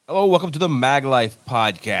Hello, welcome to the Mag Life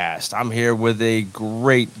podcast. I'm here with a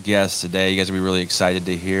great guest today. You guys will be really excited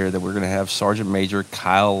to hear that we're going to have Sergeant Major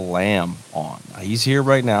Kyle Lamb on. He's here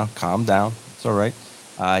right now. Calm down. It's all right.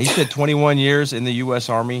 He spent 21 years in the U.S.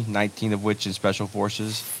 Army, 19 of which in Special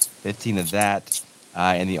Forces, 15 of that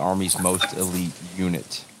in the Army's most elite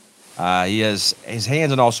unit. He has his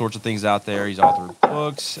hands on all sorts of things out there. He's authored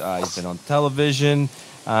books. He's been on television.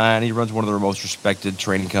 And he runs one of the most respected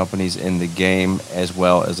training companies in the game, as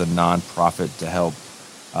well as a nonprofit to help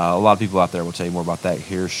a lot of people out there. We'll tell you more about that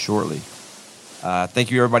here shortly.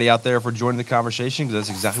 Thank you, everybody out there, for joining the conversation, because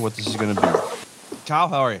that's exactly what this is going to be. Kyle,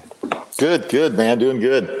 how are you? Good, man. Doing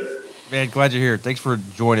good. Man, glad you're here. Thanks for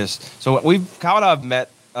joining us. So Kyle and I have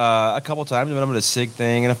met a couple times. I'm at a SIG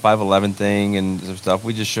thing and a 511 thing and some stuff.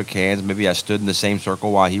 We just shook hands. Maybe I stood in the same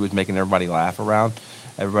circle while he was making everybody laugh around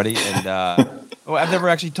everybody. And well, I've never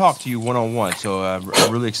actually talked to you one-on-one, so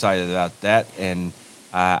I'm really excited about that. And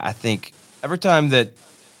I think every time that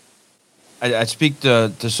I speak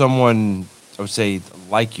to someone, I would say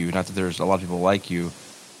like you, not that there's a lot of people like you,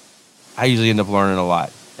 I usually end up learning a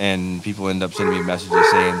lot. And people end up sending me messages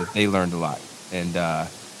saying that they learned a lot. And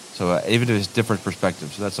so even if it's different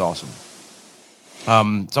perspectives, so that's awesome. So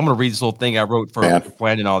I'm going to read this little thing I wrote for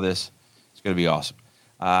planning all this. It's going to be awesome.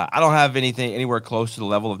 I don't have anything anywhere close to the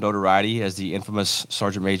level of notoriety as the infamous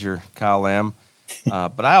Sergeant Major Kyle Lamb,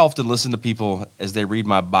 but I often listen to people as they read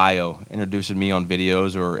my bio, introducing me on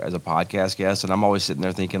videos or as a podcast guest, and I'm always sitting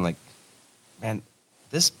there thinking, like, man,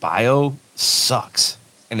 this bio sucks,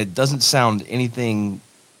 and it doesn't sound anything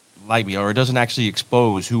like me, or it doesn't actually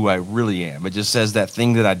expose who I really am. It just says that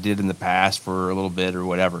thing that I did in the past for a little bit or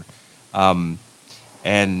whatever,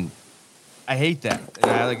 and I hate that.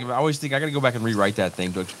 And I always think I got to go back and rewrite that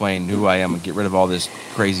thing to explain who I am and get rid of all this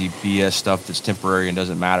crazy BS stuff that's temporary and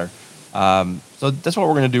doesn't matter. So that's what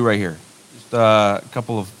we're going to do right here. Just a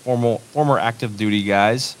couple of former active duty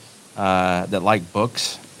guys that like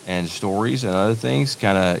books and stories and other things,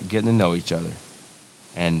 kind of getting to know each other.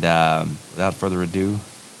 And without further ado,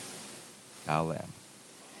 Kyle Lamb.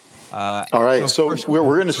 All right, so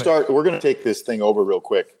we're going to start. We're going to take this thing over real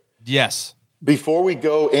quick. Yes. Before we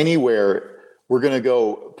go anywhere, we're going to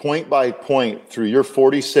go point by point through your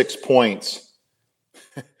 46 points.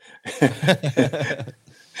 And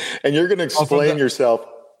you're going to explain yourself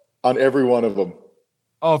on every one of them.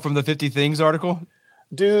 Oh, from the 50 Things article?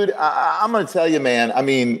 Dude, I'm going to tell you, man, I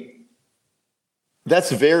mean,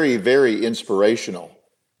 that's very, very inspirational.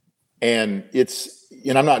 And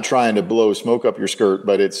I'm not trying to blow smoke up your skirt,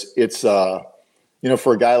 but it's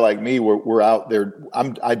for a guy like me, we're out there.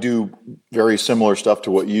 I do very similar stuff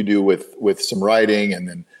to what you do with some writing and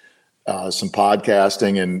then some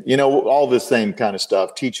podcasting and, all this same kind of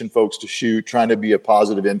stuff, teaching folks to shoot, trying to be a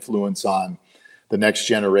positive influence on the next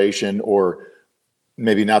generation, or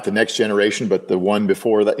maybe not the next generation, but the one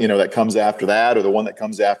before that, that comes after that, or the one that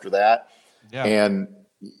comes after that. Yeah. And,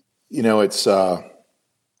 it's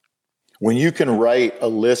when you can write a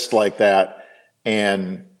list like that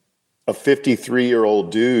and a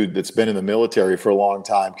 53-year-old dude that's been in the military for a long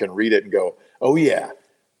time can read it and go, oh yeah,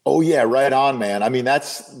 right on, man. I mean, I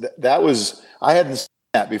hadn't seen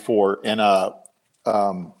that before. And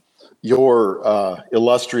your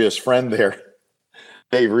illustrious friend there,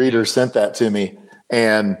 Dave Reeder, sent that to me.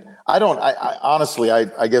 And I honestly,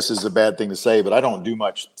 I guess this is a bad thing to say, but I don't do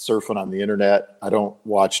much surfing on the internet. I don't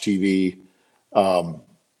watch TV.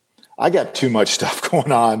 I got too much stuff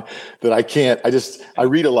going on that I can't. I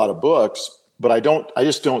read a lot of books, but I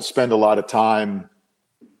just don't spend a lot of time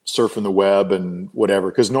surfing the web and whatever.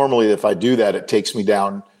 Because normally, if I do that, it takes me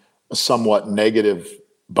down a somewhat negative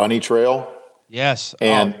bunny trail. Yes,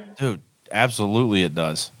 and dude, absolutely, it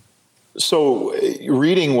does. So,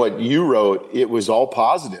 reading what you wrote, it was all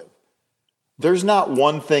positive. There's not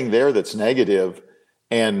one thing there that's negative.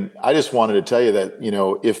 And I just wanted to tell you that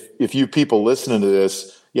if you people listening to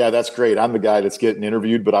this. Yeah, that's great. I'm the guy that's getting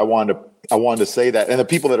interviewed, but I wanted to say that. And the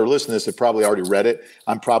people that are listening to this have probably already read it.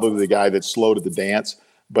 I'm probably the guy that's slow to the dance.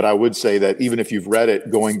 But I would say that even if you've read it,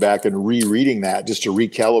 going back and rereading that just to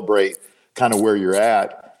recalibrate kind of where you're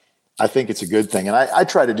at, I think it's a good thing. And I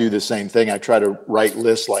try to do the same thing. I try to write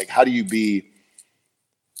lists like, how do you be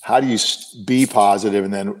positive?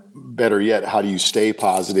 And then better yet, how do you stay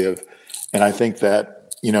positive? And I think that,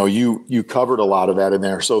 you covered a lot of that in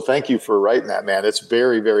there. So thank you for writing that, man. It's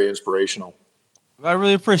very, very inspirational. I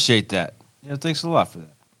really appreciate that. Thanks a lot for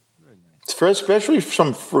that. Very nice. Especially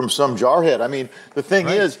from some jarhead. I mean, the thing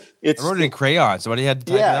is, I wrote it in crayon. Somebody had to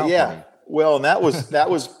type it out for me. Well, and that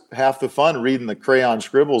was half the fun. Reading the crayon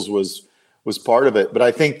scribbles was part of it. But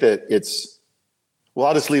I think that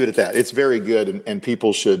I'll just leave it at that. It's very good, and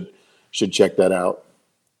people should check that out.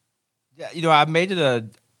 Yeah, I made it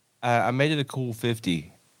a cool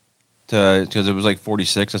 50 to because it was like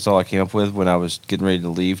 46. That's all I came up with when I was getting ready to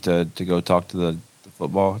leave to go talk to the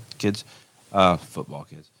football kids, the football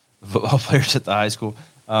players at the high school.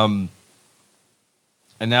 Um,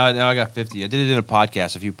 and now I got 50. I did it in a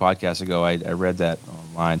podcast a few podcasts ago. I read that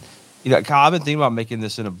online. Kyle, I've been thinking about making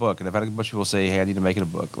this in a book, and I've had a bunch of people say, "Hey, I need to make it a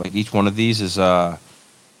book." Like each one of these is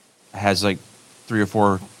has like 3 or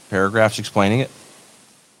 4 paragraphs explaining it.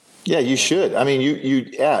 Yeah, you should. I mean,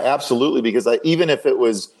 yeah, absolutely. Because even if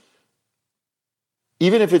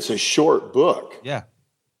it's a short book, Yeah.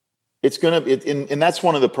 it's going to, and that's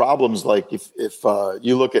one of the problems. Like if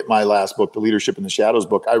you look at my last book, the Leadership in the Shadows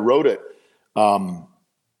book, I wrote it.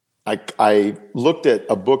 I looked at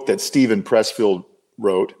a book that Stephen Pressfield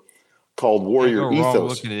wrote called Warrior Can't go wrong Ethos.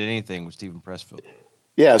 looking at anything with Stephen Pressfield.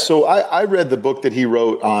 Yeah, so I read the book that he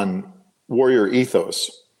wrote on Warrior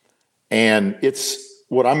Ethos, and it's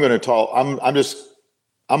what I'm going to call. I'm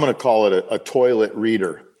going to call it a toilet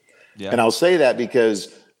reader. Yeah. And I'll say that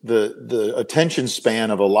because the attention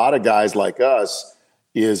span of a lot of guys like us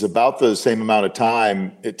is about the same amount of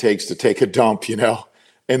time it takes to take a dump,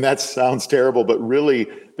 and that sounds terrible, but really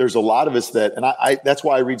there's a lot of us that, and I that's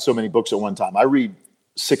why I read so many books at one time. I read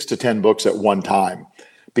 6 to 10 books at one time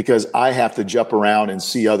because I have to jump around and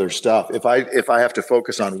see other stuff. If I have to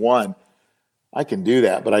focus on one, I can do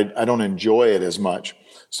that, but I don't enjoy it as much.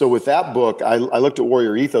 So with that book, I looked at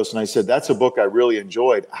Warrior Ethos and I said, that's a book I really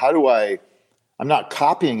enjoyed. I'm not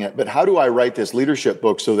copying it, but how do I write this leadership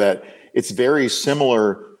book so that it's very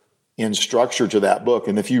similar in structure to that book?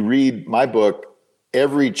 And if you read my book,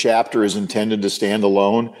 every chapter is intended to stand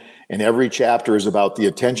alone, and every chapter is about the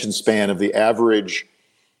attention span of the average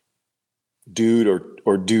dude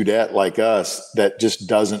or dudette like us that just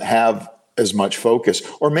doesn't have as much focus.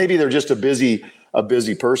 Or maybe they're just a busy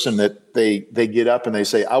person that they get up and they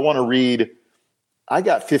say, I want to read. I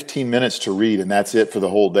got 15 minutes to read, and that's it for the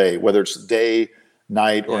whole day, whether it's day,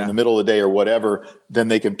 night, or in the middle of the day or whatever, then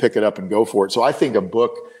they can pick it up and go for it. So I think a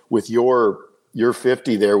book with your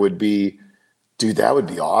 50 there would be, dude, that would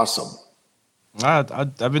be awesome.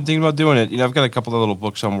 I've been thinking about doing it. I've got a couple of little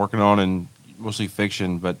books I'm working on, and mostly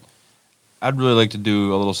fiction, but I'd really like to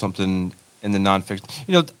do a little something in the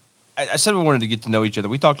nonfiction. I said we wanted to get to know each other.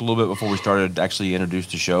 We talked a little bit before we started to actually introduce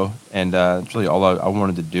the show, and it's really all I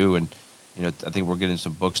wanted to do. And I think we're getting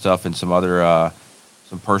some book stuff and some other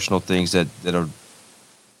some personal things that are.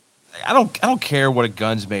 I don't care what a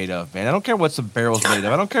gun's made of, man. I don't care what some barrel's made of.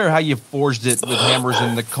 I don't care how you forged it with hammers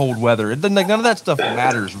in the cold weather. None of that stuff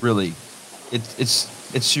matters really.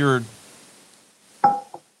 It's your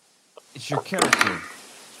character,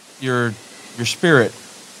 your spirit,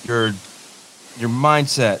 your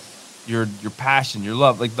mindset, your passion, your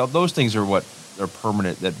love. Like those things are what are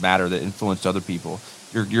permanent, that matter, that influence other people.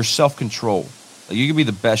 Your self-control. Like you can be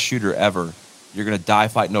the best shooter ever. You're gonna die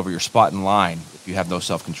fighting over your spot in line if you have no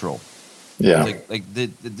self-control. Yeah.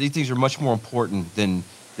 These things are much more important than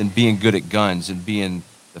being good at guns and being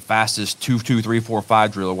the fastest 2, 3, 4,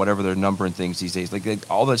 5 drill or whatever they're numbering things these days.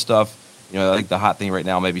 Like all that stuff. Like the hot thing right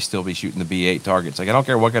now, maybe still be shooting the B8 targets. Like I don't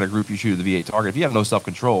care what kind of group you shoot at the B8 target. If you have no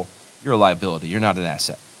self-control, you're a liability. You're not an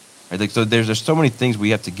asset. Right? Like so, there's so many things we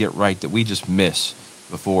have to get right that we just miss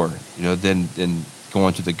before. Than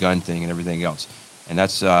going to the gun thing and everything else. And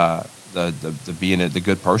that's the being the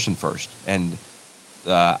good person first. And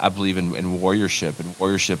I believe in warriorship, and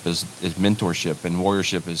warriorship is mentorship, and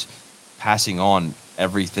warriorship is passing on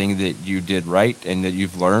everything that you did right and that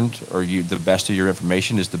you've learned, or the best of your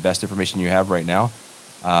information is the best information you have right now.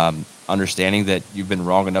 Understanding that you've been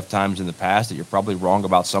wrong enough times in the past that you're probably wrong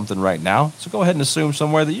about something right now. So go ahead and assume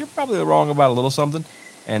somewhere that you're probably wrong about a little something,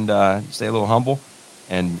 and stay a little humble,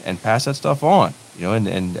 and pass that stuff on,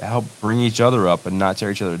 and help bring each other up and not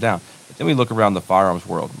tear each other down. But then we look around the firearms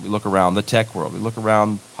world, we look around the tech world, we look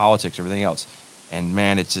around politics, everything else. And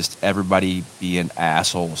man, it's just everybody being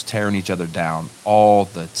assholes, tearing each other down all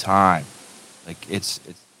the time. Like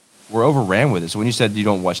we're overran with it. So when you said you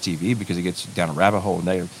don't watch TV because it gets down a rabbit hole and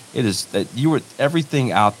negative, it is that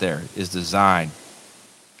everything out there is designed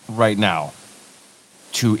right now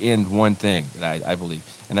to end one thing that I believe,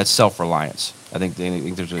 and that's self-reliance. I think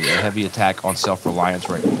there's a heavy attack on self-reliance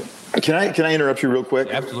right now. Can I interrupt you real quick?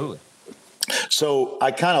 Yeah, absolutely. So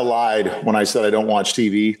I kind of lied when I said I don't watch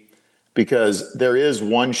TV, because there is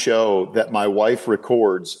one show that my wife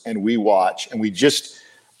records and we watch, and this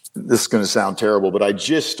is going to sound terrible, but I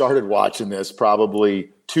just started watching this probably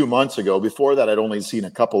 2 months ago. Before that, I'd only seen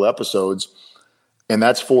a couple episodes, and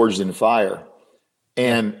that's Forged in Fire.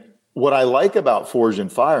 And what I like about Forged in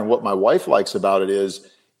Fire, and what my wife likes about it, is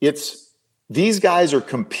these guys are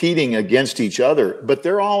competing against each other, but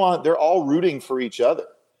they're all rooting for each other.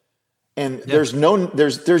 And there's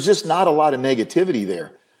just not a lot of negativity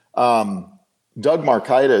there. Doug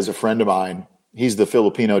Marcaida is a friend of mine. He's the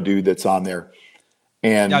Filipino dude that's on there.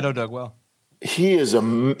 And I know Doug well. He is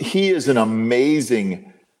an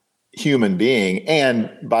amazing human being. And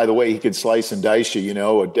by the way, he could slice and dice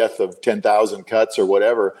you, a death of 10,000 cuts or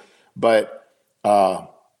whatever. But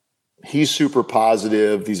he's super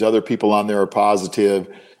positive. These other people on there are positive.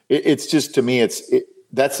 It's just, to me,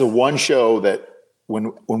 that's the one show that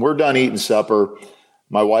when we're done eating supper,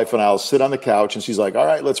 my wife and I will sit on the couch and she's like, all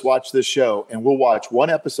right, let's watch this show. And we'll watch one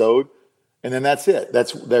episode and then that's it.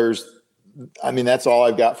 That's all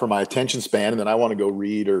I've got for my attention span. And then I want to go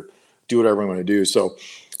read or do whatever I want to do. So,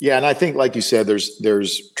 yeah. And I think, like you said,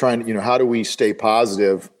 there's trying to, how do we stay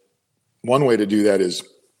positive? One way to do that is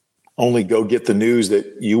only go get the news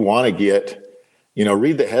that you want to get,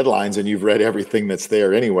 read the headlines and you've read everything that's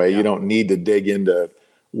there anyway. Yeah. You don't need to dig into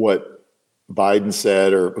what Biden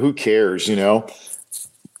said or who cares,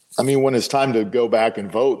 I mean, when it's time to go back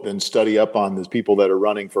and vote, then study up on the people that are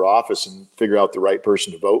running for office and figure out the right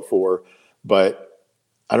person to vote for. But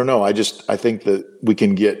I don't know. I think that we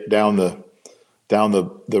can get down the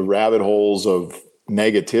rabbit holes of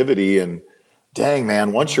negativity, and dang,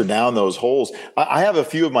 man, once you're down those holes, I have a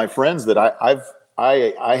few of my friends that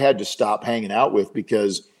I had to stop hanging out with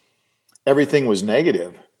because everything was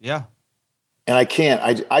negative. Yeah. And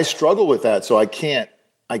I struggle with that. So I can't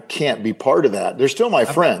be part of that. They're still my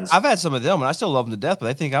friends. I've had some of them and I still love them to death, but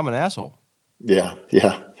they think I'm an asshole. Yeah.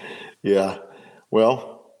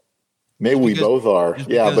 Well, maybe we both are.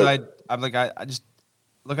 Yeah. But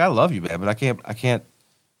I love you, man, but I can't,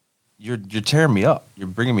 you're tearing me up. You're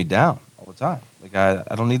bringing me down all the time. Like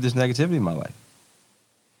I don't need this negativity in my life.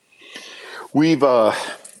 We've, a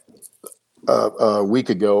week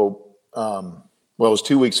ago, it was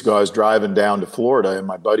 2 weeks ago, I was driving down to Florida and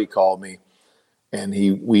my buddy called me and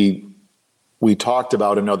we talked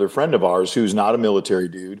about another friend of ours who's not a military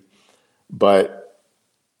dude, but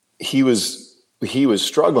he was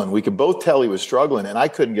struggling. We could both tell he was struggling and I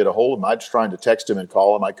couldn't get a hold of him. I was trying to text him and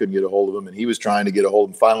call him. I couldn't get a hold of him and he was trying to get a hold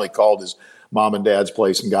of him. Finally called his mom and dad's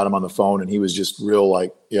place and got him on the phone. And he was just real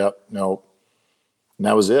like, yep, no. And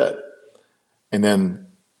that was it. And then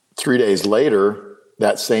 3 days later,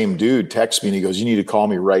 that same dude texts me and he goes, you need to call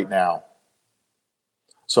me right now.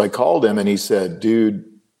 So I called him and he said, dude,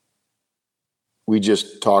 we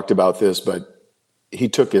just talked about this, but he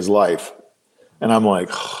took his life. And I'm like,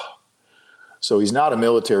 so he's not a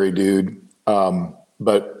military dude,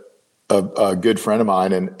 but a good friend of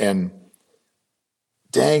mine. And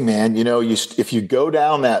dang, man, if you go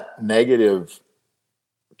down that negative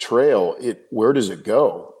trail, where does it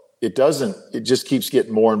go? It doesn't, it just keeps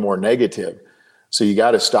getting more and more negative. So you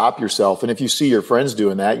got to stop yourself. And if you see your friends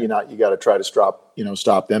doing that, you got to try to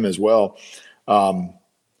stop them as well. One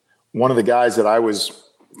of the guys that I was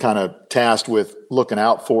kind of tasked with looking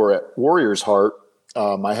out for at Warrior's Heart,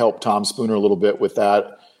 I helped Tom Spooner a little bit with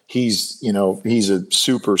that. He's a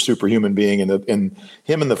super, super human being. And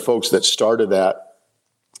him and the folks that started that,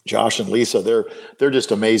 Josh and Lisa, they're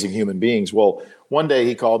just amazing human beings. Well, one day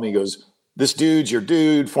he called me, he goes, this dude's your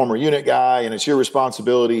dude, former unit guy, and it's your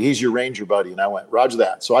responsibility. He's your Ranger buddy. And I went, Roger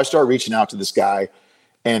that. So I started reaching out to this guy.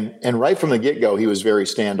 And right from the get-go, he was very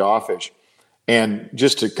standoffish. And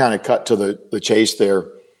just to kind of cut to the chase there,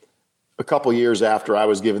 a couple of years after I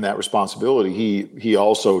was given that responsibility, he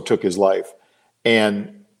also took his life.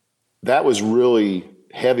 And that was really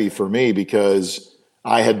heavy for me because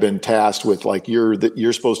I had been tasked with like,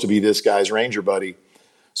 you're supposed to be this guy's Ranger buddy.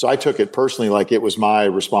 So I took it personally like it was my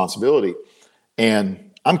responsibility.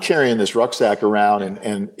 And I'm carrying this rucksack around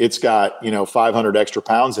and it's got, 500 extra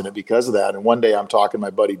pounds in it because of that. And one day I'm talking to my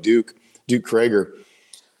buddy Duke Krager.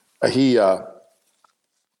 He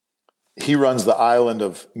runs the island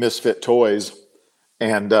of Misfit Toys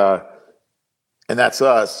and that's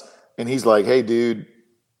us. And he's like, hey dude,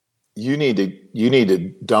 you need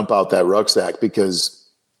to dump out that rucksack because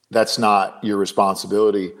that's not your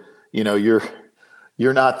responsibility.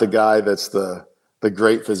 You're not the guy that's the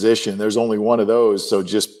great physician. There's only one of those. So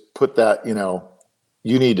just put that,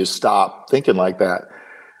 you need to stop thinking like that.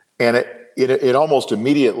 And it almost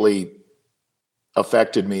immediately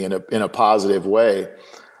affected me in a positive way.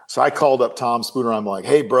 So I called up Tom Spooner. I'm like,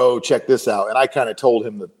 hey bro, check this out. And I kind of told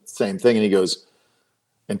him the same thing. And he goes,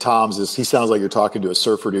 and he sounds like you're talking to a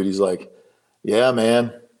surfer dude. He's like, yeah,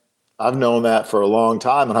 man, I've known that for a long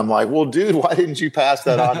time. And I'm like, well, dude, why didn't you pass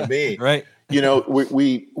that on to me? Right.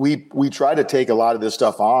 We try to take a lot of this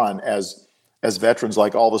stuff on as veterans,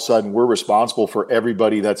 like all of a sudden we're responsible for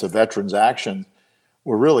everybody that's a veteran's action.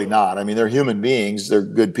 We're really not. I mean, they're human beings. They're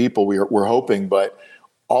good people. We're hoping, but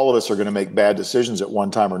all of us are going to make bad decisions at one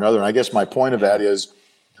time or another. And I guess my point of that is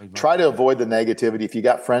try to avoid the negativity. If you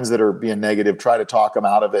got friends that are being negative, try to talk them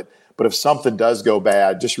out of it. But if something does go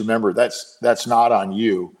bad, just remember that's not on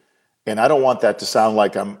you. And I don't want that to sound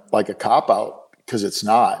like I'm like a cop out, because it's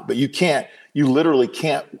not. But you literally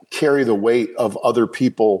can't carry the weight of other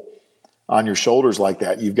people on your shoulders like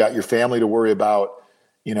that. You've got your family to worry about.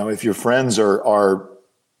 If your friends are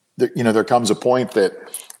there comes a point that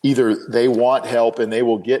either they want help and they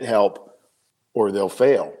will get help, or they'll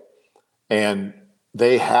fail. And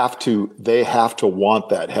they have to want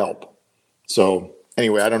that help. So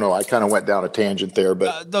anyway, I don't know. I kind of went down a tangent there,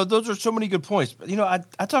 but those are so many good points. But,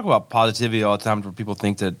 I talk about positivity all the time where people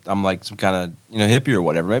think that I'm like some kind of, hippie or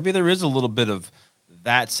whatever. Maybe there is a little bit of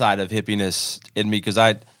that side of hippiness in me. Cause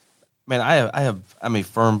I'm a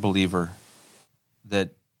firm believer that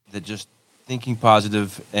just thinking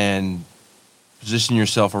positive and position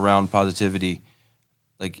yourself around positivity,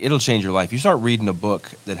 like it'll change your life. You start reading a book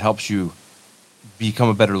that helps you become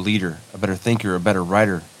a better leader, a better thinker, a better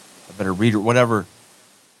writer, a better reader, whatever.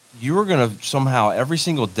 You're going to somehow, every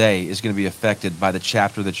single day is going to be affected by the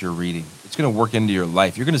chapter that you're reading. It's going to work into your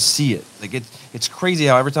life. You're going to see it. Like it's crazy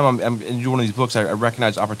how every time I'm in one of these books, I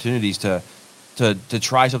recognize opportunities to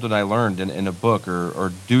try something I learned in a book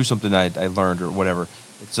or do something I learned or whatever.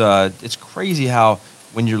 It's crazy how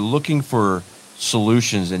when you're looking for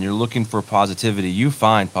solutions and you're looking for positivity, you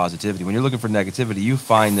find positivity. When you're looking for negativity, you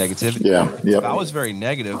find negativity. Yeah. If I was very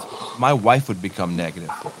negative, my wife would become negative.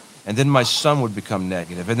 And then my son would become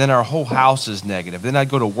negative. And then our whole house is negative. Then I'd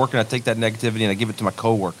go to work and I'd take that negativity and I give it to my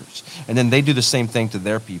coworkers. And then they do the same thing to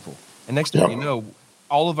their people. And next thing you know,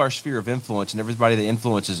 all of our sphere of influence and everybody that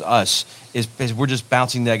influences us is we're just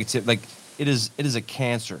bouncing negative. Like it is a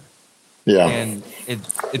cancer. Yeah. And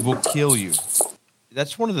it will kill you.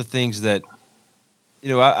 That's one of the things that,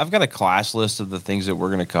 I've got a class list of the things that we're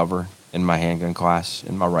going to cover in my handgun class,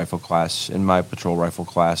 in my rifle class, in my patrol rifle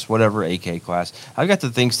class, whatever AK class. I've got the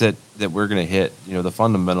things that we're going to hit, the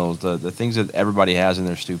fundamentals, the things that everybody has in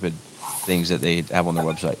their stupid things that they have on their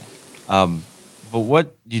website. But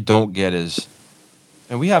what you don't get is,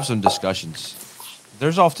 and we have some discussions,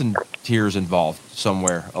 there's often tears involved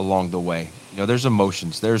somewhere along the way. There's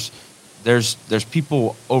emotions. There's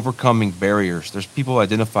people overcoming barriers. There's people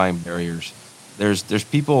identifying barriers.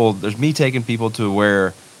 There's me taking people to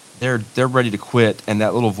where they're ready to quit, and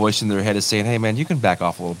that little voice in their head is saying, "Hey, man, you can back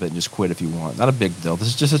off a little bit and just quit if you want. Not a big deal. This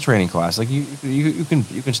is just a training class. Like you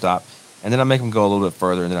can stop." And then I make them go a little bit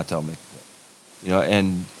further, and then I tell them,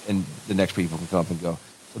 and the next people can come up and go.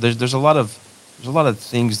 So there's a lot of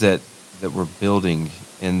things that we're building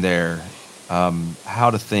in there. How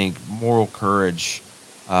to think, moral courage,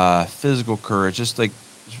 physical courage, just like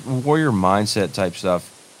warrior mindset type stuff.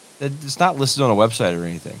 It's not listed on a website or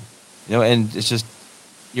anything, and it's just,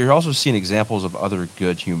 you're also seeing examples of other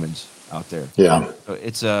good humans out there. Yeah. So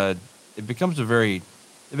it becomes the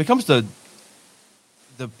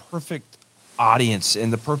perfect audience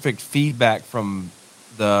and the perfect feedback from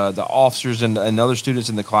the officers and other students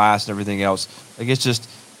in the class and everything else. Like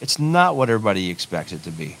it's not what everybody expects it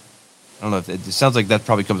to be. I don't know if it sounds like that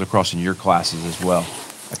probably comes across in your classes as well.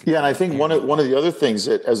 Yeah, and I think one of the other things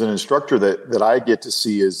that as an instructor that I get to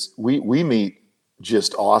see is we meet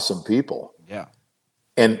just awesome people. Yeah.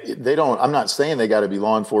 And I'm not saying they got to be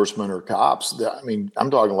law enforcement or cops. I mean, I'm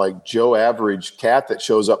talking like Joe average cat that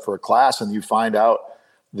shows up for a class and you find out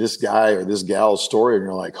this guy or this gal's story and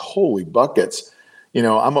you're like, holy buckets.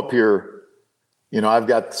 I'm up here, I've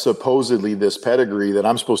got supposedly this pedigree that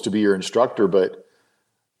I'm supposed to be your instructor, but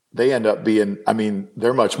they end up being,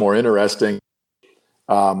 they're much more interesting.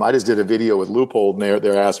 I just did a video with Loophole and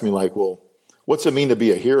they're asking me like, well, what's it mean to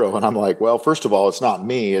be a hero? And I'm like, well, first of all, it's not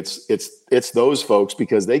me. It's those folks,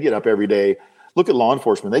 because they get up every day. Look at law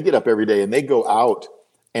enforcement. They get up every day and they go out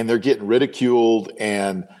and they're getting ridiculed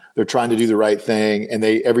and they're trying to do the right thing. And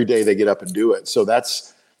every day they get up and do it. So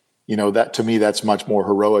that's, that to me, that's much more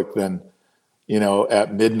heroic than,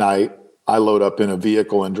 at midnight, I load up in a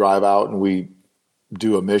vehicle and drive out and we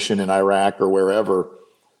do a mission in Iraq or wherever.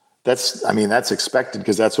 That's expected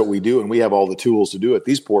because that's what we do. And we have all the tools to do it.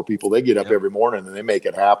 These poor people, they get up every morning and they make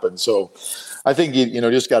it happen. So I think, you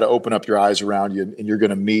just got to open up your eyes around you and you're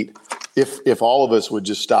going to meet, if all of us would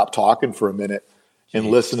just stop talking for a minute and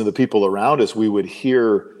listen to the people around us, we would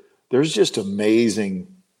hear there's just amazing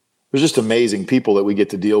people that we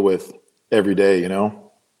get to deal with every day,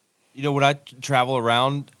 when I travel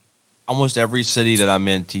around almost every city that I'm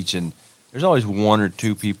in teaching, there's always one or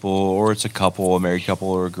two people, or it's a couple, a married couple,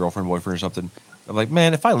 or a girlfriend, boyfriend, or something. I'm like,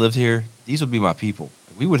 man, if I lived here, these would be my people.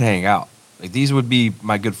 We would hang out. Like these would be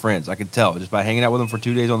my good friends. I could tell just by hanging out with them for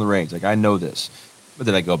 2 days on the range. Like I know this, but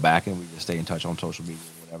then I go back and we just stay in touch on social media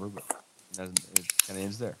or whatever. But it kind of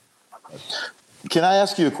ends there. But, Can I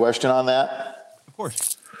ask you a question on that? of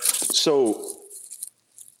course. So,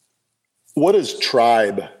 what is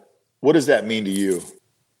tribe? What does that mean to you?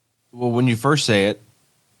 Well, when you first say it,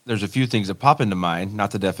 there's a few things that pop into mind.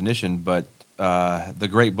 Not the definition, but the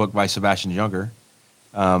great book by Sebastian Junger,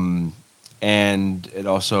 and it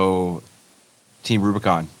also Team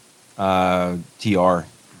Rubicon. TR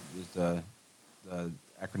is the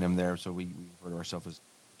acronym there, so we refer to ourselves as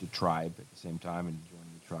the tribe at the same time and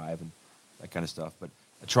joining the tribe and that kind of stuff. But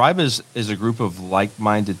a tribe is a group of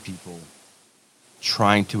like-minded people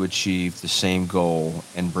trying to achieve the same goal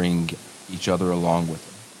and bring each other along with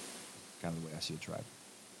them. Kind of the way I see a tribe.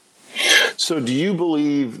 So, do you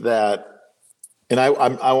believe that? And I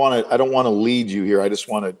don't want to lead you here. I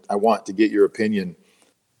want to get your opinion.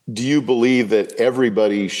 Do you believe that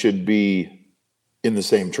everybody should be in the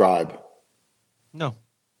same tribe? No,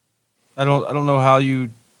 I don't know how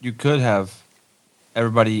you could have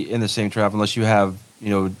everybody in the same tribe unless you have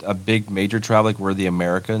a big major tribe like we're the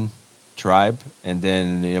American tribe, and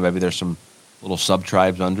then maybe there's some little sub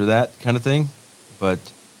tribes under that kind of thing. But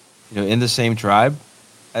in the same tribe,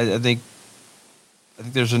 I think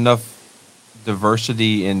there's enough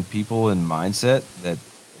diversity in people and mindset that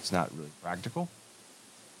it's not really practical.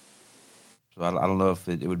 So I don't know if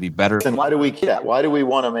it would be better. And why do we care? Why do we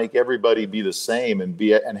want to make everybody be the same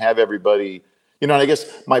and have everybody? And I guess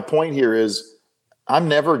my point here is I'm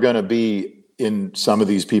never going to be in some of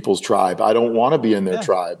these people's tribe. I don't want to be in their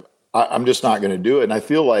tribe. I'm just not going to do it. And I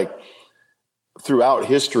feel like throughout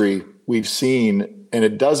history we've seen, and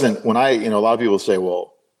it doesn't. When a lot of people say,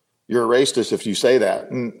 "Well, you're a racist if you say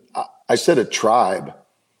that." And I said a tribe.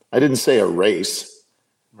 I didn't say a race.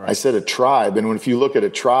 Right. I said a tribe. And if you look at a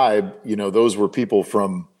tribe, those were people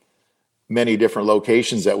from many different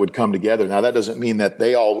locations that would come together. Now, that doesn't mean that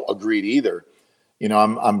they all agreed either.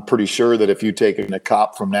 I'm pretty sure that if you take a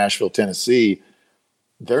cop from Nashville, Tennessee,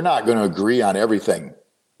 they're not going to agree on everything,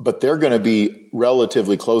 but they're going to be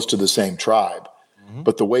relatively close to the same tribe. Mm-hmm.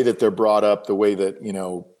 But the way that they're brought up, the way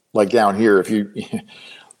that, like down here, if you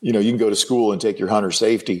can go to school and take your hunter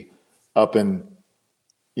safety up in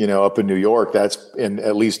New York, that's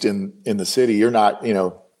at least in the city, you're not,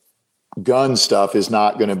 gun stuff is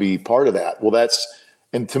not going to be part of that. Well,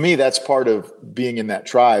 and to me, that's part of being in that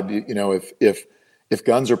tribe. If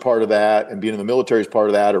guns are part of that and being in the military is part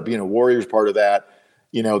of that, or being a warrior is part of that,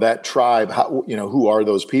 that tribe, who are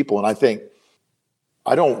those people? And I think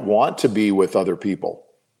I don't want to be with other people.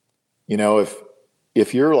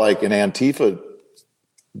 If you're like an Antifa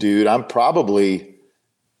dude, I'm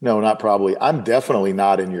definitely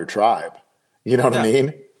not in your tribe. You know what I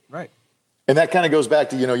mean? Right. And that kind of goes back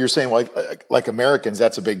to, you're saying like Americans,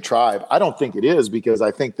 that's a big tribe. I don't think it is, because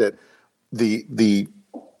I think that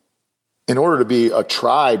in order to be a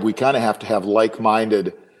tribe, we kind of have to have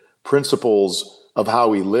like-minded principles of how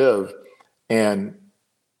we live. And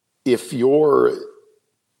if you're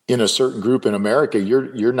in a certain group in America,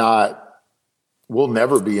 we'll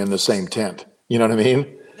never be in the same tent. You know what I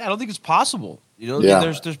mean? Yeah, I don't think it's possible.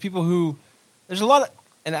 There's people who, there's a lot of,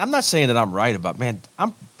 and I'm not saying that I'm right about, man,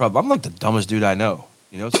 I'm like the dumbest dude I know,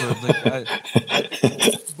 so like,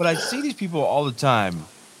 but I see these people all the time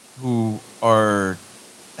who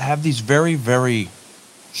have these very, very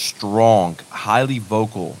strong, highly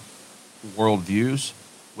vocal worldviews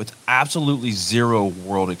with absolutely zero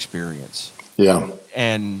world experience. Yeah.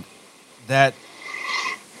 And that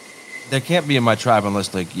they can't be in my tribe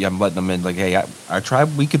unless I'm letting them in. Like, hey, our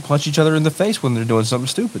tribe, we could punch each other in the face when they're doing something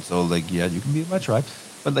stupid. So you can be in my tribe.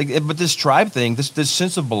 But but this tribe thing, this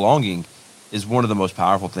sense of belonging, is one of the most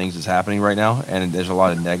powerful things that's happening right now. And there's a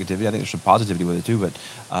lot of negativity. I think there's some positivity with it too. But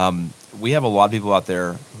we have a lot of people out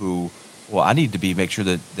there who, I need to make sure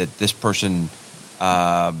that this person,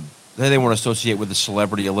 they want to associate with the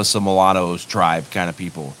celebrity Alyssa Milano's tribe kind of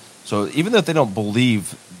people. So even if they don't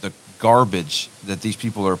believe the garbage that these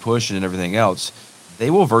people are pushing and everything else, they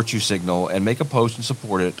will virtue signal and make a post and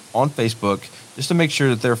support it on Facebook just to make sure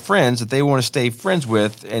that they're friends that they want to stay friends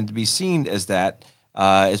with and to be seen as that,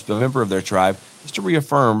 as a member of their tribe, just to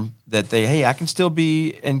reaffirm that I can still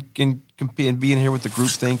be and can compete and be in here with the group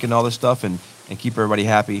think and all this stuff and keep everybody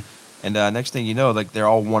happy. And next thing you know, they're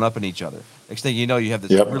all one-upping each other. Next thing you know, you have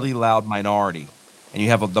this really loud minority, and you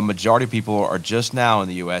have the majority of people are just now in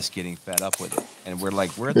the U.S. getting fed up with it. And we're at the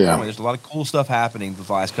point, there's a lot of cool stuff happening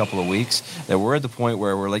the last couple of weeks that we're at the point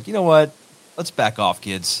where we're like, you know what? Let's back off,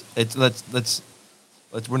 kids.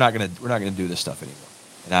 We're not gonna do this stuff anymore.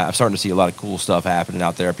 And I'm starting to see a lot of cool stuff happening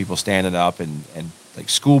out there. People standing up and like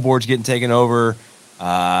school boards getting taken over,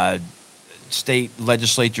 state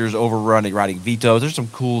legislatures overrunning, writing vetoes. There's some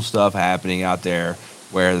cool stuff happening out there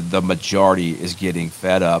where the majority is getting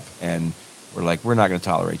fed up, and we're like, we're not going to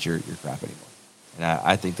tolerate your crap anymore. And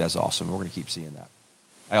I think that's awesome. We're going to keep seeing that.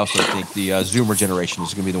 I also think the Zoomer generation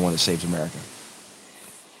is going to be the one that saves America.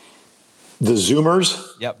 The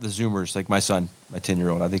Zoomers? Yep, the Zoomers, like my son, my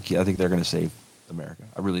 10-year-old. I think they're going to save America.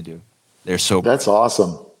 I really do. They're so. That's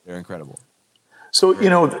awesome. They're incredible. So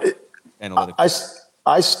Analytical.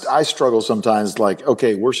 I struggle sometimes. Like,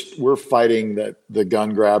 okay, we're fighting the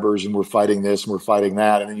gun grabbers, and we're fighting this, and we're fighting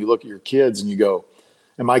that, and then you look at your kids, and you go,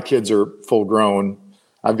 and my kids are full grown.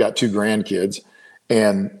 I've got 2 grandkids,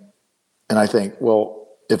 and I think, well,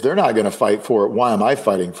 if they're not going to fight for it, why am I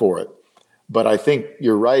fighting for it? But I think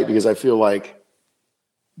you're right, because I feel like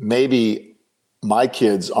maybe my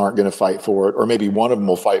kids aren't going to fight for it, or maybe one of them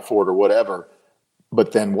will fight for it or whatever.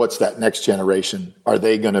 But then what's that next generation? Are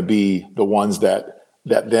they going to be the ones that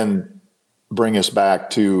then bring us back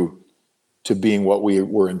to being what we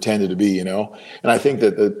were intended to be, And I think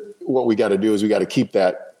that what we got to do is we got to keep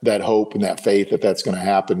that hope and that faith that that's going to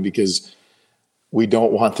happen, because we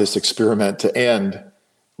don't want this experiment to end.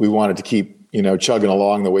 We want it to keep, chugging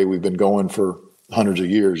along the way we've been going for hundreds of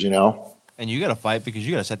years, And you got to fight, because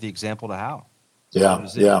you got to set the example to how. Yeah.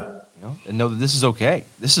 And know that this is okay.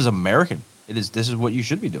 This is American. This is what you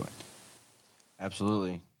should be doing.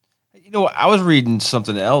 Absolutely. I was reading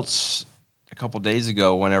something else a couple of days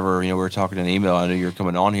ago whenever, we were talking in email. I knew you were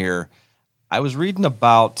coming on here. I was reading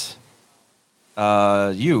about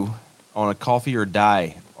you on a Coffee or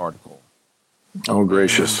Die article. Oh,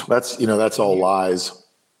 gracious. That's all lies.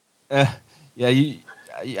 Yeah, I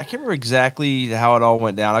can't remember exactly how it all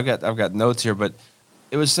went down. I've got notes here, but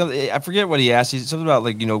it was something, I forget what he asked. He said something about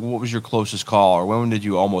what was your closest call, or when did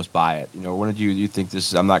you almost buy it? When did you think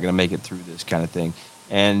I'm not going to make it through this kind of thing?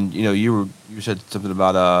 And you said something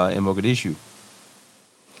about in Mogadishu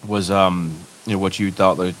was what you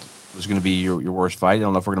thought was going to be your worst fight. I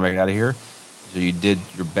don't know if we're going to make it out of here. So you did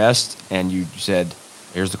your best, and you said,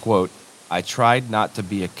 here's the quote: "I tried not to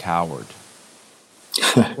be a coward."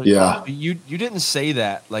 Yeah. You didn't say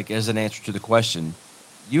that like as an answer to the question.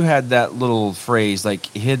 You had that little phrase like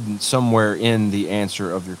hidden somewhere in the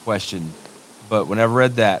answer of your question. But when I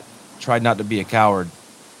read that, tried not to be a coward,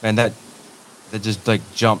 man, that just like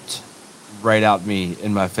jumped right out me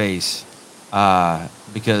in my face,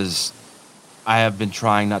 because I have been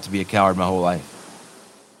trying not to be a coward my whole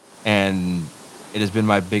life, and it has been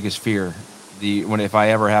my biggest fear. If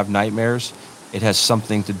I ever have nightmares, it has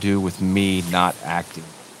something to do with me not acting,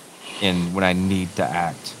 and when I need to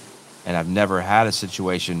act. And I've never had a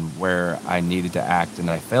situation where I needed to act and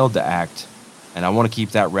I failed to act, and I want to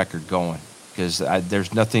keep that record going, because there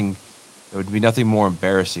would be nothing more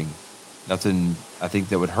embarrassing, nothing I think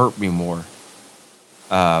that would hurt me more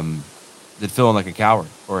than feeling like a coward,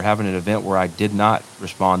 or having an event where I did not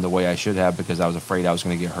respond the way I should have because I was afraid I was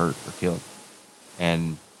going to get hurt or killed.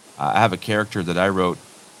 And I have a character that I wrote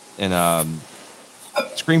in a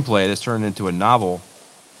screenplay that's turned into a novel,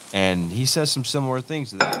 and he says some similar things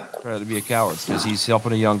to that, try to be a coward, because he's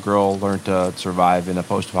helping a young girl learn to survive in a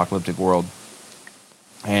post-apocalyptic world.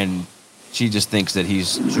 And she just thinks that he's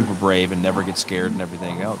super brave and never gets scared and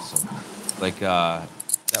everything else. So, like that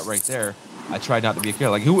right there, I tried not to be a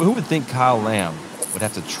coward. Like, who would think Kyle Lamb would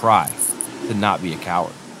have to try to not be a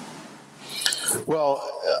coward? Well,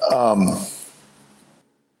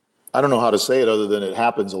 I don't know how to say it other than it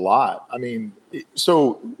happens a lot. I mean,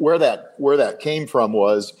 so where that came from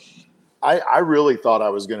was I really thought I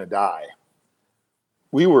was going to die.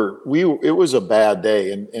 It was a bad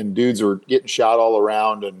day, and dudes were getting shot all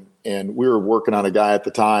around, and we were working on a guy at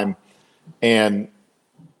the time, and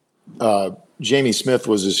Jamie Smith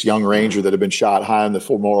was this young ranger that had been shot high in the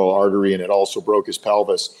femoral artery, and it also broke his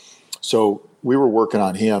pelvis. So we were working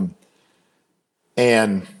on him,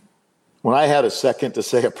 and when I had a second to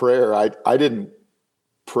say a prayer, I didn't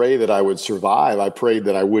pray that I would survive. I prayed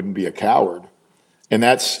that I wouldn't be a coward. And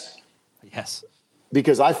that's yes,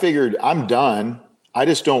 because I figured I'm done. I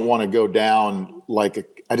just don't want to go down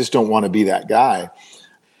I just don't want to be that guy.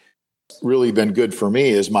 Really been good for me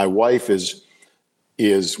is my wife is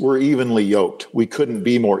we're evenly yoked. We couldn't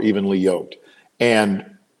be more evenly yoked.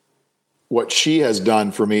 And what she has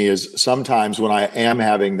done for me is sometimes when I am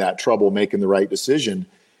having that trouble making the right decision,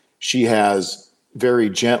 she has very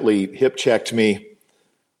gently hip checked me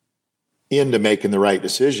into making the right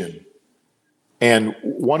decision. And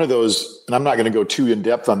one of those, and I'm not going to go too in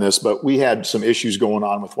depth on this, but we had some issues going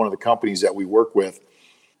on with one of the companies that we work with.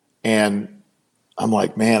 And I'm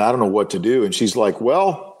like, man, I don't know what to do. And she's like,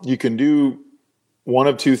 well, you can do one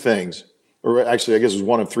of two things. or actually, I guess it was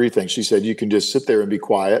one of three things. She said, you can just sit there and be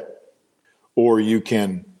quiet, or you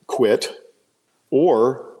can quit,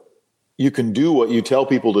 or you can do what you tell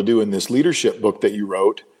people to do in this leadership book that you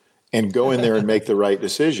wrote and go in there and make the right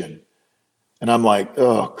decision. And I'm like,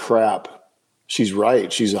 oh, crap. She's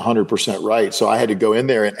right. She's 100% right. So I had to go in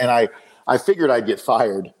there, and I figured I'd get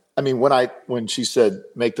fired. I mean, when she said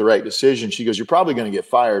make the right decision, she goes, you're probably going to get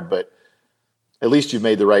fired, but at least you've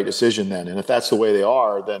made the right decision then. And if that's the way they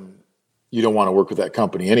are, then you don't want to work with that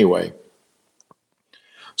company anyway.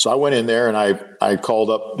 So I went in there and I called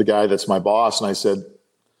up the guy that's my boss, and I said,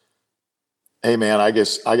 hey man, I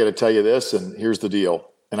guess I got to tell you this, and here's the deal.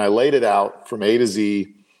 And I laid it out from A to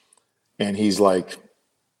Z, and he's like,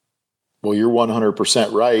 well, you're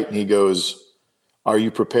 100% right. And he goes, are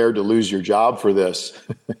you prepared to lose your job for this?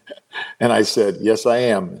 And I said, yes, I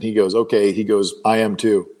am. And he goes, okay. He goes, I am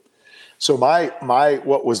too. So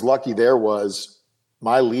what was lucky there was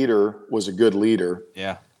my leader was a good leader.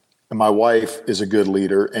 Yeah. And my wife is a good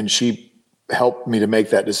leader, and she helped me to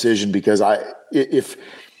make that decision, because if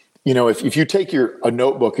you take a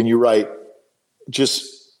notebook and you write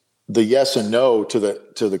just the yes and no to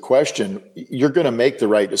the question, you're going to make the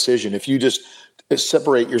right decision. If you just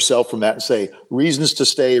separate yourself from that and say reasons to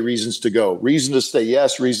stay, reasons to go, reason to say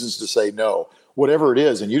yes, reasons to say no, whatever it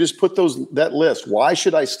is, and you just put that list. Why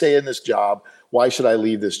should I stay in this job? Why should I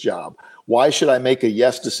leave this job? Why should I make a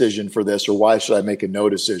yes decision for this, or why should I make a no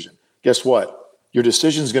decision? Guess what? Your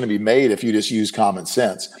decision is going to be made if you just use common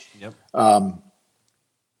sense. Yep.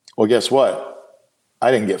 Well, guess what? I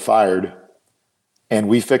didn't get fired, and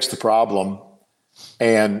we fixed the problem.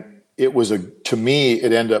 And it was to me,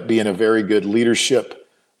 it ended up being a very good leadership,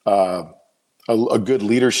 a good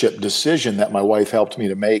leadership decision that my wife helped me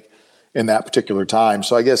to make in that particular time.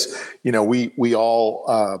 So I guess, we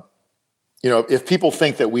all, if people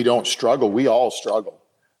think that we don't struggle, we all struggle.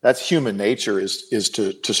 That's human nature, is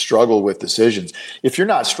to struggle with decisions. If you're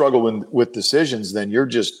not struggling with decisions, then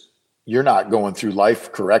you're not going through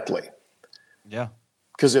life correctly. Yeah.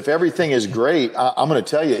 Because if everything is great, I'm going to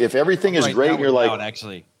tell you, if everything is great, and you're like,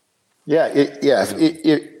 actually,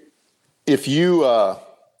 if you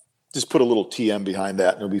just put a little TM behind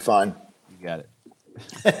that, and it'll be fine. You got it.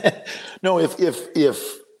 No, if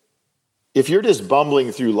you're just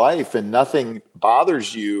bumbling through life and nothing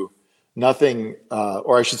bothers you, nothing,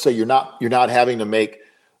 or I should say, you're not having to make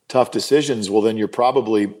tough decisions, well, then you're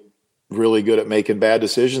probably really good at making bad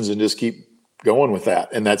decisions, and just keep going with that.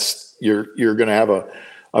 And that's, you're going to have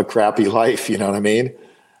a crappy life. You know what I mean?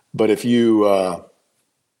 But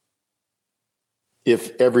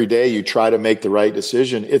if every day you try to make the right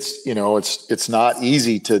decision, it's not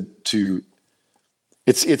easy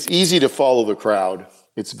it's easy to follow the crowd.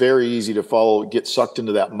 It's very easy to get sucked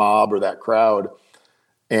into that mob or that crowd.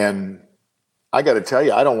 And I got to tell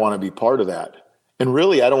you, I don't want to be part of that. And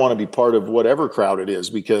really, I don't want to be part of whatever crowd it is,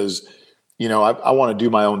 because, I want to do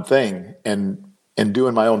my own thing, and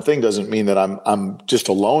doing my own thing doesn't mean that I'm just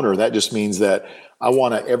a loner. That just means that I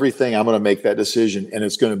want everything. I'm going to make that decision, and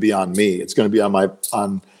it's going to be on me. It's going to be on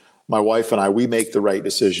my wife and I. We make the right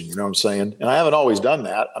decision. You know what I'm saying? And I haven't always done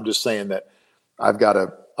that. I'm just saying that I've got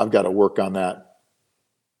to work on that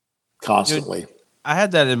constantly. I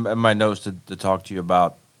had that in my notes to talk to you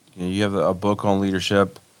about. You have a book on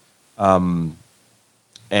leadership, and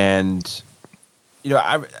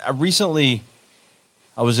I recently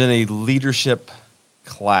I was in a leadership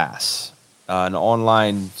class, an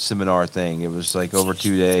online seminar thing. It was like over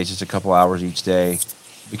 2 days, just a couple hours each day,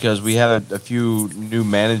 because we had a few new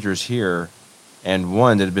managers here, and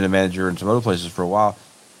one that had been a manager in some other places for a while,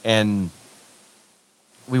 and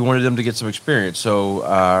we wanted them to get some experience. So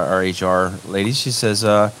our HR lady, she says,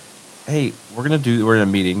 hey, we're in a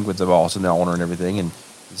meeting with the boss and the owner and everything, and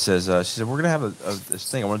she said, we're going to have this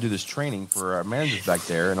thing. I want to do this training for our managers back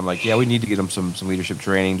there. And I'm like, yeah, we need to get them some leadership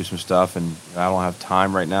training, do some stuff. And I don't have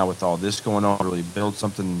time right now with all this going on to really build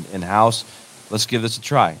something in-house. Let's give this a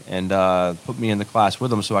try. And put me in the class with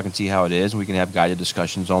them so I can see how it is. And we can have guided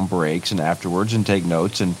discussions on breaks and afterwards and take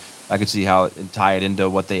notes. And I can see how and tie it into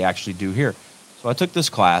what they actually do here. So I took this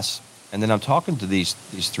class, and then I'm talking to these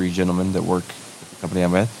three gentlemen that work at the company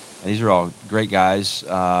I'm with. And these are all great guys,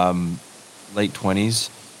 late 20s.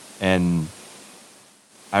 And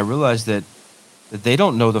I realized that they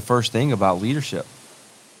don't know the first thing about leadership.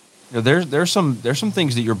 There's some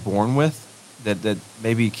things that you're born with that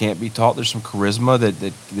maybe can't be taught. There's some charisma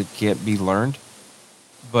that can't be learned.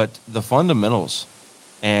 But the fundamentals,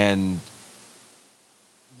 and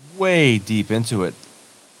way deep into it,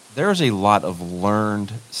 there's a lot of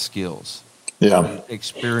learned skills. Yeah.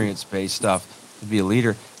 Experience-based stuff to be a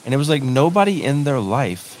leader. And it was like nobody in their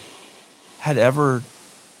life had ever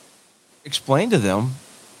explain to them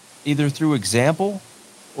either through example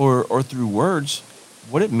or through words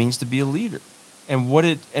what it means to be a leader and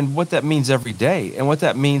what that means every day and what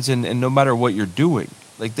that means and no matter what you're doing.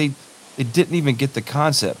 Like they didn't even get the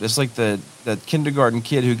concept. It's like the kindergarten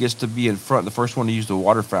kid who gets to be in front, the first one to use the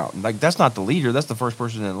water fountain. Like that's not the leader, that's the first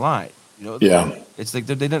person in line. You know, Yeah. it's like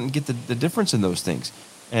they didn't get the difference in those things.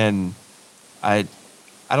 And I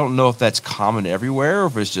don't know if that's common everywhere or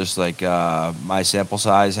if it's just like my sample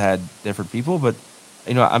size had different people, but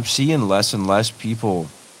I'm seeing less and less people.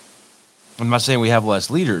 I'm not saying we have less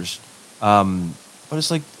leaders, but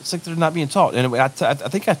it's like they're not being taught. And I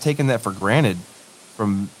think I've taken that for granted.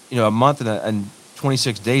 From a month and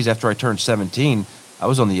 26 days after I turned 17, I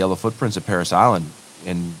was on the Yellow Footprints at Paris Island,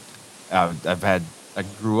 and I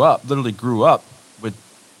literally grew up with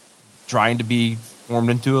trying to be formed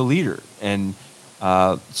into a leader and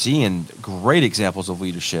seeing great examples of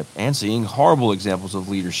leadership and seeing horrible examples of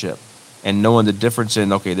leadership and knowing the difference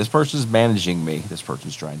in, okay, this person's managing me, this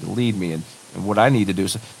person's trying to lead me, and what I need to do.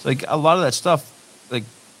 So it's like a lot of that stuff, like,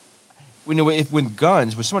 when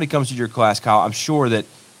somebody comes to your class, Kyle, I'm sure that,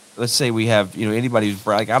 let's say we have, anybody who's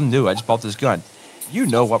like, I'm new, I just bought this gun. You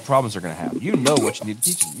know what problems they're going to have. You know what you need to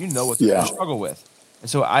teach them. You know what they're going to struggle with. And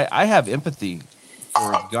so I have empathy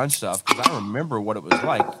for gun stuff because I remember what it was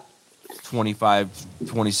like 25,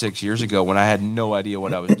 26 years ago when I had no idea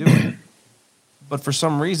what I was doing. But for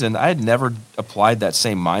some reason, I had never applied that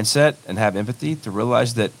same mindset and have empathy to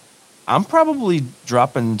realize that I'm probably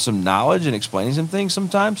dropping some knowledge and explaining some things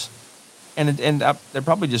sometimes. And they're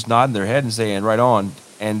probably just nodding their head and saying, right on.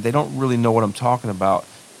 And they don't really know what I'm talking about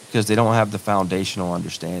because they don't have the foundational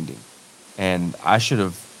understanding. And I should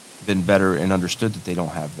have been better and understood that they don't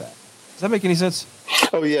have that. Does that make any sense?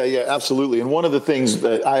 Oh, yeah, absolutely. And one of the things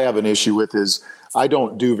that I have an issue with is I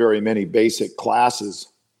don't do very many basic classes,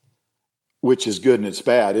 which is good and it's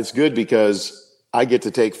bad. It's good because I get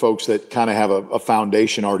to take folks that kind of have a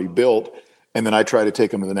foundation already built, and then I try to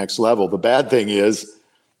take them to the next level. The bad thing is,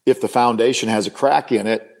 if the foundation has a crack in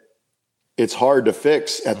it, it's hard to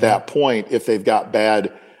fix at that point if they've got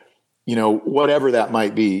bad, whatever that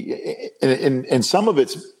might be. And some of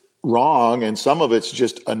it's wrong and some of it's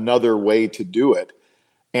just another way to do it.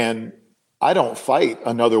 And I don't fight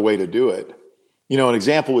another way to do it. An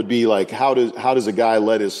example would be like, how does a guy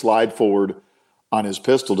let his slide forward on his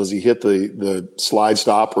pistol? Does he hit the slide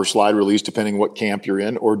stop or slide release, depending what camp you're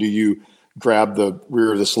in? Or do you grab the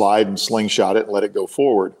rear of the slide and slingshot it and let it go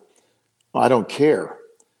forward? I don't care.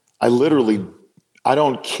 I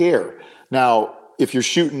don't care. Now, if you're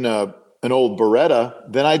shooting an old Beretta,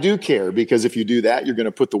 then I do care, because if you do that, you're going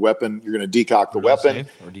to put the weapon, you're going to decock the weapon,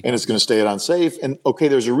 and it's going to stay unsafe. And okay,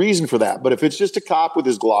 there's a reason for that. But if it's just a cop with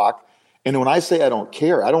his Glock, and when I say I don't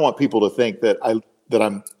care, I don't want people to think that I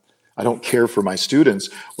don't care for my students.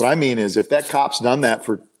 What I mean is, if that cop's done that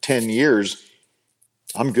for 10 years,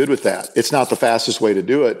 I'm good with that. It's not the fastest way to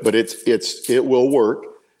do it, but it will work.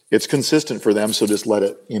 It's consistent for them. So just let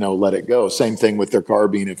it go. Same thing with their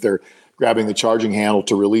carbine. If they're grabbing the charging handle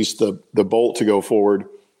to release the bolt to go forward,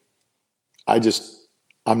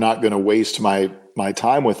 I'm not going to waste my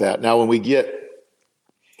time with that. Now, when we get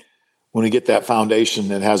that foundation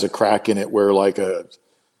that has a crack in it, where like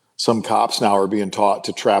some cops now are being taught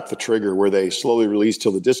to trap the trigger, where they slowly release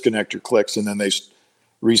till the disconnector clicks and then they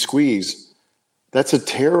re-squeeze. That's a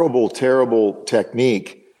terrible, terrible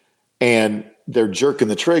technique, and they're jerking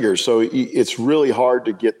the trigger. So it's really hard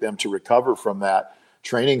to get them to recover from that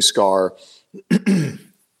training scar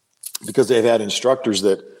because they've had instructors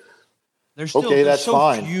that, there's so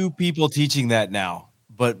fine. Few people teaching that now,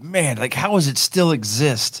 but man, like, how does it still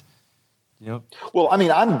exist? Well, I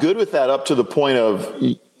mean, I'm good with that up to the point of,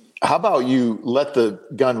 how about you let the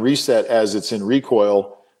gun reset as it's in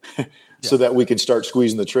recoil so that we can start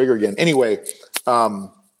squeezing the trigger again. Anyway, I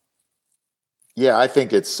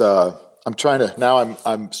think it's, I'm trying to, now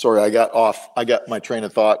I'm sorry, I got my train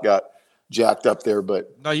of thought got jacked up there,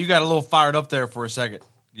 but. No, you got a little fired up there for a second.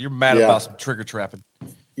 You're mad about some trigger trapping.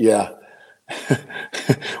 Yeah.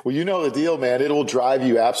 Well, you know the deal, man. It'll drive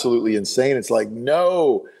you absolutely insane. It's like,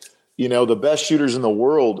 no, the best shooters in the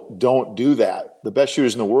world don't do that. The best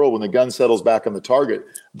shooters in the world, when the gun settles back on the target,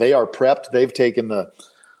 they are prepped. They've taken 3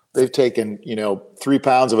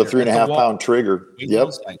 pounds of a 3.5 pound trigger.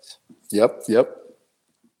 Yep.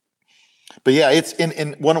 But yeah, it's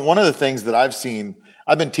in one of the things that I've seen.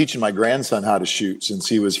 I've been teaching my grandson how to shoot since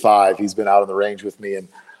he was 5. He's been out on the range with me and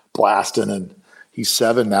blasting, and he's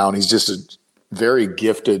 7 now, and he's just a very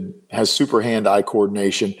gifted, has super hand-eye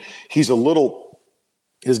coordination. His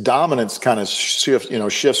dominance kind of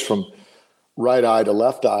shifts from right eye to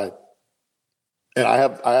left eye. And I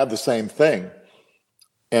have the same thing.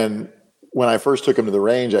 And when I first took him to the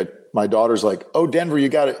range, my daughter's like, "Oh, Denver, you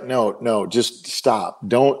got it." No, just stop.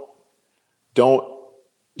 Don't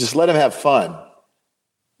just let him have fun.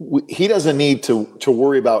 He doesn't need to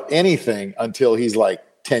worry about anything until he's like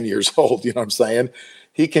 10 years old. You know what I'm saying?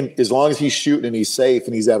 He can, as long as he's shooting and he's safe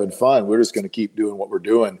and he's having fun, we're just going to keep doing what we're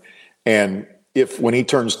doing. And if when he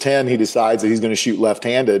turns 10, he decides that he's going to shoot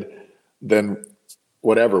left-handed, then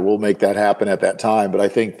whatever, we'll make that happen at that time. But I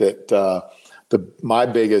think that my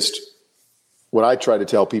biggest, what I try to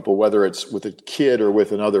tell people, whether it's with a kid or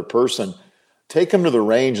with another person, take them to the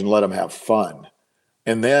range and let them have fun.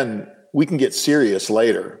 And then we can get serious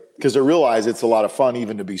later, because I realize it's a lot of fun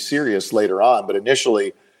even to be serious later on. But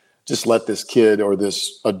initially, just let this kid or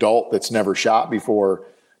this adult that's never shot before,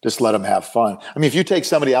 just let them have fun. I mean, if you take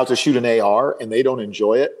somebody out to shoot an AR and they don't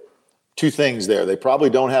enjoy it, two things there. They probably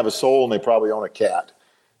don't have a soul and they probably own a cat.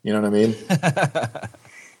 You know what I mean?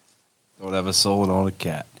 Don't have a soul and own a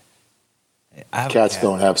cat. Cats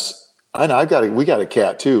don't have. I know we got a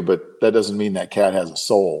cat too, but that doesn't mean that cat has a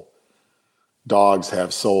soul. Dogs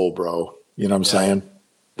have soul, bro. You know what I'm saying?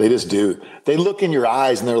 They just do. They look in your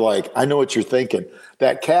eyes and they're like, I know what you're thinking.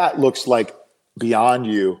 That cat looks like beyond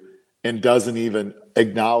you and doesn't even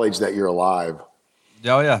acknowledge that you're alive.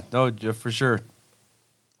 Oh yeah, no, for sure.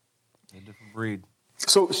 A different breed.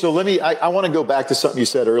 So let me. I want to go back to something you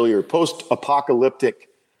said earlier. Post-apocalyptic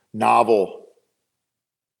novel.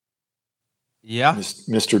 Yeah,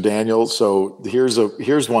 Mr. Daniel. So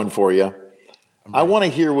here's one for you. I want to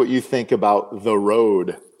hear what you think about The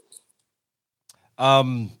Road.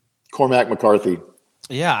 Cormac McCarthy.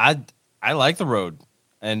 Yeah, I like The Road,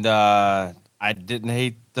 and I didn't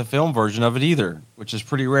hate the film version of it either, which is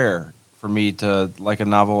pretty rare for me to like a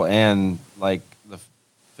novel and like the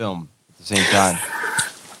film at the same time.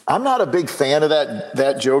 I'm not a big fan of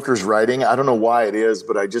that Joker's writing. I don't know why it is,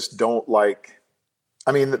 but I just don't like.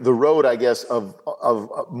 I mean, The Road, I guess, of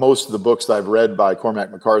most of the books that I've read by Cormac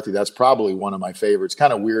McCarthy, that's probably one of my favorites.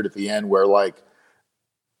 Kind of weird at the end where, like,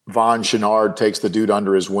 Von Chenard takes the dude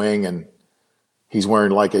under his wing and he's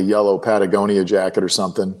wearing, like, a yellow Patagonia jacket or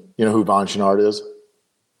something. You know who Von Chenard is?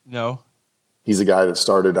 No. He's a guy that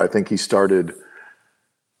started, I think he started,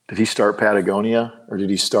 did he start Patagonia or did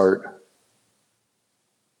he start?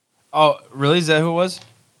 Oh, really? Is that who it was?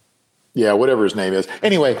 Yeah, whatever his name is.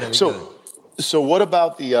 Anyway, So what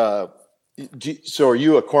about so are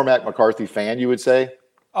you a Cormac McCarthy fan, you would say?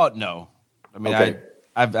 Oh, no. I mean, okay.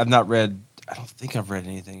 I've not read, I don't think I've read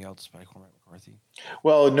anything else by Cormac McCarthy.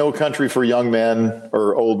 Well, No Country for Young Men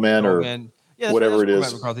or Old Men Yeah, whatever it is.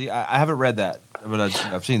 Cormac McCarthy. I haven't read that, but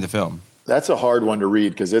I've seen the film. That's a hard one to read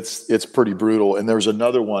because it's pretty brutal. And there's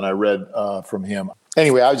another one I read from him.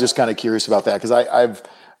 Anyway, I was just kind of curious about that because I've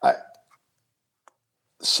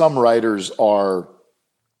some writers are,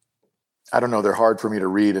 I don't know, they're hard for me to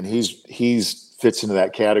read, and he's fits into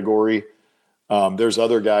that category. There's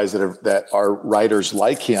other guys that are writers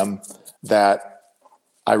like him that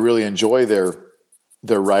I really enjoy their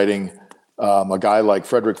writing. A guy like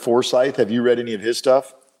Frederick Forsyth. Have you read any of his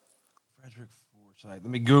stuff? Frederick Forsyth.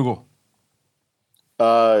 Let me Google.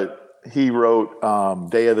 He wrote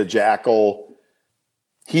Day of the Jackal.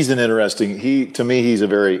 He's an interesting. To me, he's a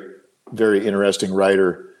very, very interesting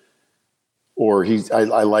writer. Or I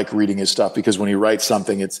like reading his stuff because when he writes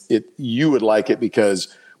something, you would like it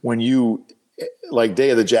because when you like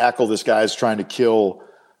Day of the Jackal, this guy's trying to kill.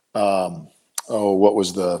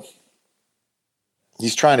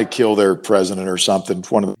 He's trying to kill their president or something.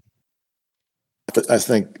 I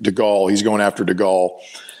think De Gaulle. He's going after De Gaulle,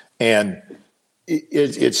 and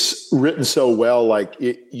it's written so well. Like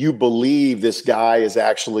you believe this guy is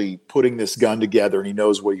actually putting this gun together and he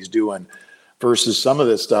knows what he's doing. Versus some of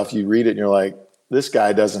this stuff, you read it and you're like, this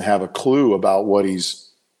guy doesn't have a clue about what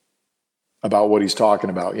he's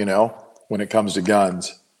talking about, you know, when it comes to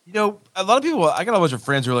guns. You know, a lot of people, I got a bunch of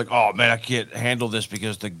friends who are like, oh man, I can't handle this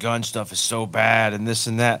because the gun stuff is so bad and this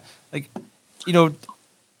and that. Like, you know,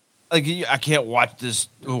 like I can't watch this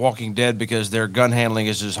Walking Dead because their gun handling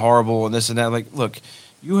is just horrible and this and that. Like, look,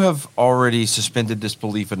 you have already suspended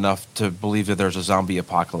disbelief enough to believe that there's a zombie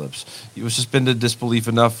apocalypse. You have suspended disbelief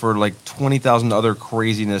enough for like 20,000 other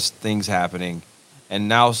craziness things happening. And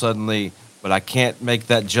now suddenly, but I can't make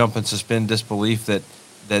that jump and suspend disbelief that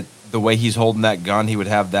the way he's holding that gun, he would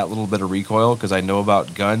have that little bit of recoil because I know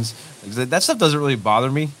about guns. That stuff doesn't really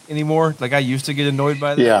bother me anymore. Like I used to get annoyed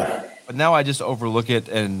by that. Yeah. But now I just overlook it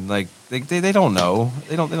and like they don't know.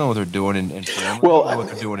 They don't know what they're doing in film. Well, they don't know what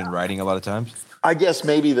they're doing in writing a lot of times. I guess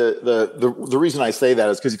maybe the reason I say that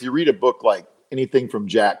is because if you read a book like anything from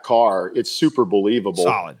Jack Carr, it's super believable.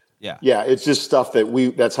 Solid. Yeah. Yeah. It's just stuff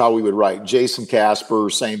that's how we would write. Jason Casper,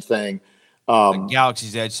 same thing. Like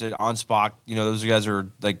Galaxy's Edge, on Spock, those guys are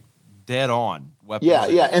like dead on weapons.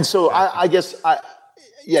 Yeah. And so I guess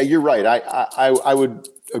you're right. I would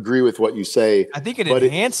agree with what you say. I think it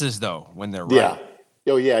enhances though when they're right. Yeah.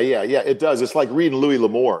 Oh yeah. It does. It's like reading Louis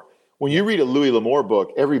L'Amour. When you read a Louis L'Amour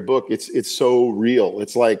book, every book, it's so real.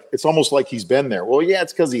 It's almost like he's been there. Well, yeah,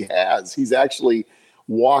 it's because he has. He's actually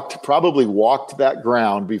probably walked that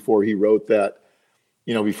ground before he wrote that,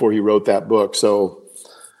 book. So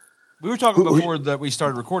we were talking before that we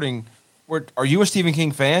started recording. Are you a Stephen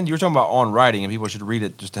King fan? You were talking about on writing and people should read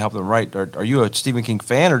it just to help them write. Are you a Stephen King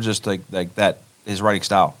fan or just like that, his writing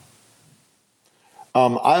style?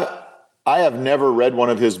 I have never read one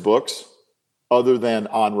of his books other than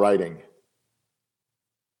on writing.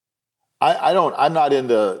 I'm not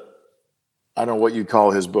into, I don't know what you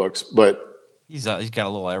call his books, but he's got a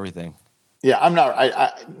little everything. Yeah, I'm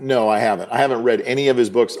not. No, I haven't. I haven't read any of his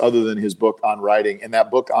books other than his book on writing, and that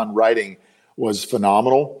book on writing was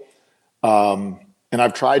phenomenal. And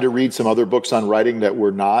I've tried to read some other books on writing that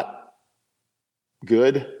were not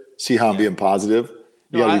good. See how I'm being positive?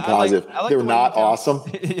 You got to be positive. I like they're not awesome.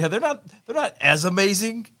 Yeah, they're not as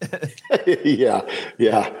amazing.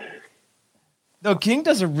 Yeah. No, King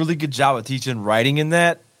does a really good job of teaching writing in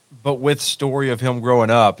that, but with story of him growing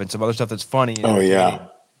up and some other stuff that's funny.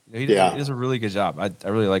 He does a really good job. I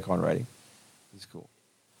really like on writing. He's cool.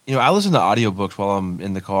 I listen to audiobooks while I'm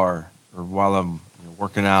in the car or while I'm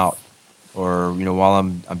working out or while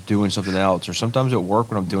I'm doing something else, or sometimes at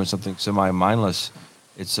work when I'm doing something semi-mindless.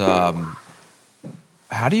 It's how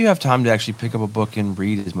do you have time to actually pick up a book and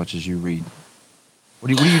read as much as you read?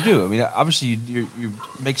 What do you do? I mean, obviously you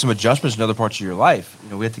make some adjustments in other parts of your life.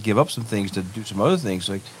 We have to give up some things to do some other things.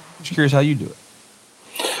 Like, I'm just curious how you do it.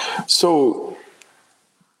 So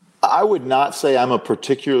I would not say I'm a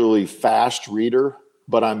particularly fast reader,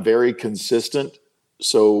 but I'm very consistent.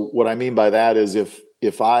 So what I mean by that is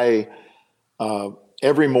if I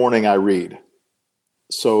every morning I read.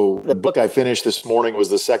 So the book I finished this morning was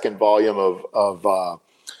the second volume of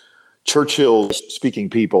Churchill's Speaking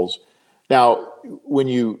Peoples. Now, when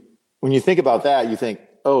you think about that, you think,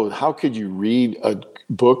 oh, how could you read a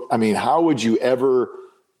book? I mean, how would you ever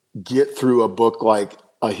get through a book like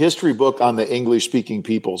a history book on the English-speaking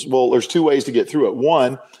peoples? Well, there's two ways to get through it.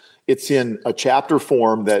 One, it's in a chapter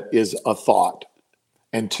form that is a thought.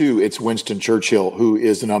 And two, it's Winston Churchill, who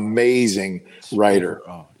is an amazing writer.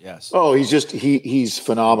 Oh, yes. Oh, he's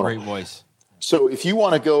phenomenal. Great voice. So if you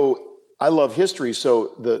want to go, I love history.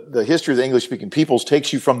 So the history of the English-speaking peoples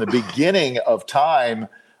takes you from the beginning of time.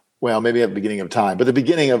 Well, maybe at the beginning of time, but the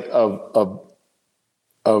beginning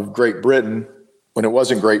of Great Britain, when it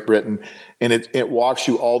wasn't Great Britain, and it walks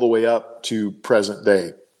you all the way up to present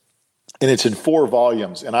day. And it's in 4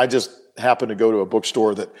 volumes. And I just happened to go to a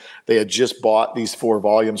bookstore that they had just bought these 4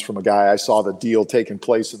 volumes from a guy. I saw the deal taking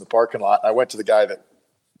place in the parking lot. I went to the guy that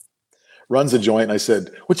runs the joint and I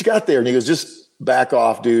said, "What you got there?" And he goes, "Just back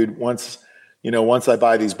off, dude. Once I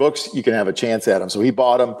buy these books, you can have a chance at them." So he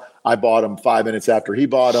bought them. I bought them 5 minutes after he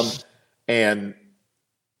bought them. And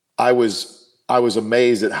I was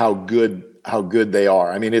amazed at how good they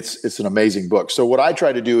are. I mean, it's an amazing book. So what I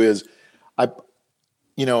try to do is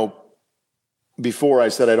before I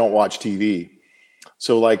said I don't watch TV.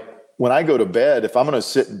 So like when I go to bed, if I'm going to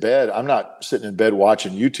sit in bed, I'm not sitting in bed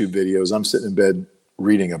watching YouTube videos. I'm sitting in bed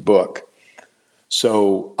reading a book.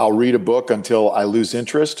 So I'll read a book until I lose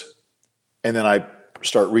interest. And then I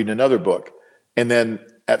start reading another book. And then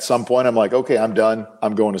at some point I'm like, okay, I'm done.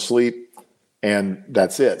 I'm going to sleep. And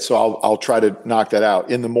that's it. So I'll try to knock that out.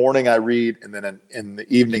 In the morning I read, and then in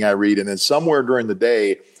the evening I read. And then somewhere during the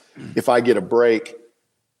day, if I get a break,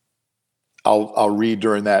 I'll read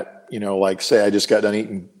during that, like say I just got done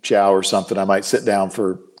eating chow or something. I might sit down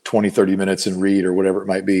for 20, 30 minutes and read or whatever it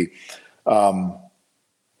might be.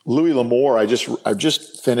 Louis L'Amour, I've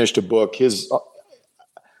just finished a book. I don't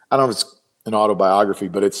know if it's an autobiography,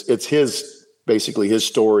 but it's basically his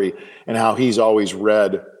story and how he's always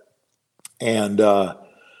read. And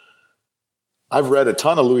I've read a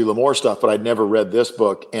ton of Louis L'Amour stuff, but I'd never read this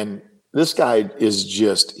book. And this guy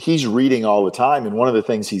he's reading all the time. And one of the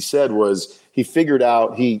things he said was he figured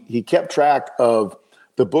out, he kept track of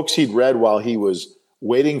the books he'd read while he was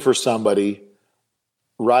waiting for somebody,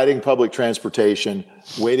 riding public transportation,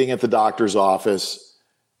 waiting at the doctor's office.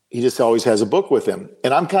 He just always has a book with him.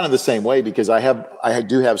 And I'm kind of the same way because I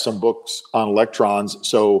do have some books on electrons.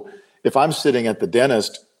 So if I'm sitting at the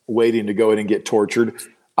dentist waiting to go in and get tortured,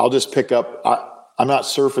 I'll just pick up, I'm not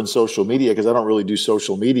surfing social media because I don't really do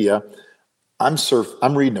social media. I'm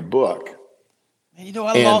reading a book.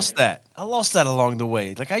 I lost that. I lost that along the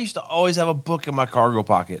way. Like I used to always have a book in my cargo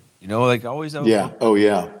pocket, like always have a book. Oh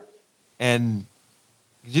yeah. And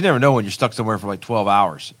you never know when you're stuck somewhere for like 12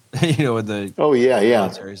 hours, in the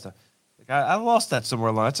military stuff. Like I lost that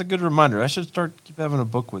somewhere along. That's a good reminder. I should keep having a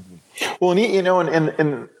book with me. Well,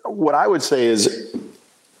 and what I would say is,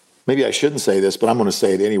 maybe I shouldn't say this, but I'm going to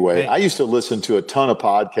say it anyway. Hey. I used to listen to a ton of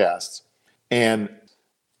podcasts, and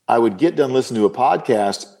I would get done listening to a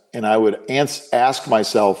podcast, and I would ask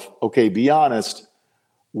myself, okay, be honest,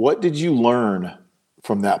 what did you learn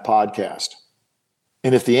from that podcast?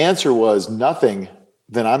 And if the answer was nothing,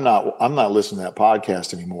 then I'm not listening to that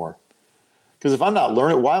podcast anymore. Because if I'm not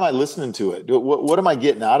learning, why am I listening to it? What am I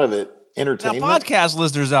getting out of it? Entertainment? Now, podcast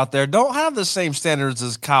listeners out there don't have the same standards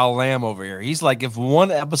as Kyle Lamb over here. He's like, if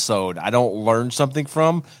one episode I don't learn something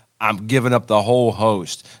from, I'm giving up the whole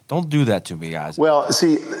host. Don't do that to me, guys. Well,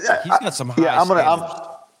 see, he's got some high I'm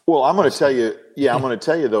going to tell you. Yeah, I'm Yeah. going to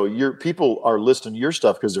tell you though. Your people are listening to your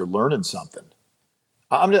stuff because they're learning something.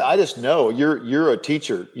 I just know you're a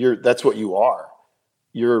teacher. That's what you are.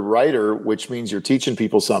 You're a writer, which means you're teaching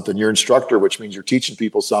people something. You're an instructor, which means you're teaching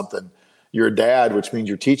people something. You're a dad, which means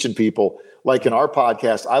you're teaching people. Like in our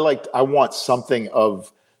podcast, I want something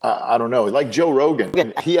of, I don't know, like Joe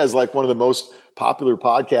Rogan. He has like one of the most popular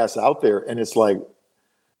podcasts out there. And it's like,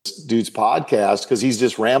 this dude's podcast, because he's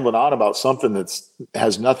just rambling on about something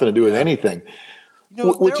has nothing to do with anything,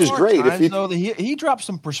 which is great. Times, he drops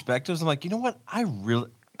some perspectives. I'm like, you know what?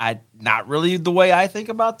 Not really the way I think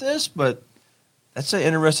about this, but that's an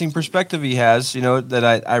interesting perspective he has,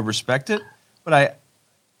 that I respect it. But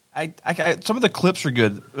I some of the clips are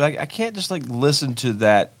good. But I can't just like listen to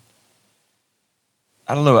that.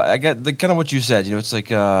 I don't know. I get the kind of what you said. It's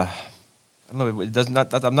like I don't know. It does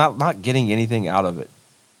not. I'm not getting anything out of it.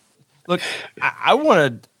 Look, I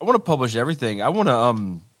want to publish everything. I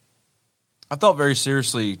felt very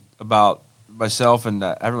seriously about myself, and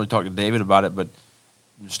I haven't really talked to David about it, but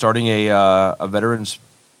starting a veterans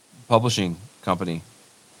publishing company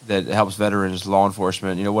that helps veterans, law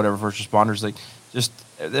enforcement, whatever, first responders. Like, just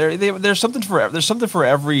there's something for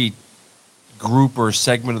every group or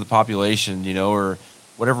segment of the population, or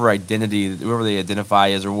whatever identity, whoever they identify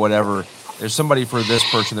as, or whatever. There's somebody for this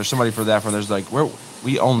person. There's somebody for that. There's like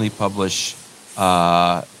we only publish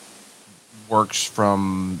works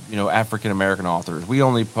from African American authors. We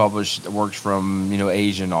only publish works from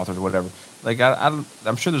Asian authors or whatever. Like I'm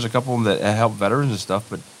sure there's a couple of them that help veterans and stuff,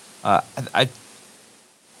 but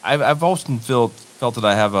I've often felt that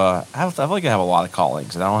I feel like I have a lot of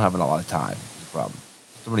callings and I don't have a lot of time. That's the problem.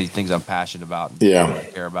 So many things I'm passionate about, and things I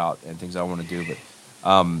care about, and things I want to do. But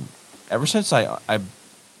ever since I got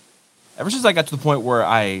to the point where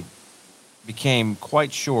I became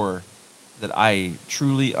quite sure that I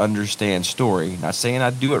truly understand story, not saying I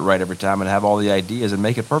do it right every time and have all the ideas and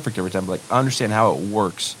make it perfect every time, but like understand how it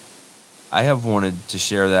works. I have wanted to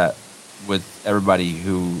share that with everybody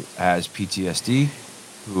who has PTSD,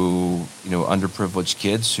 who, underprivileged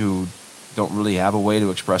kids who don't really have a way to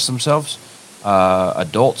express themselves,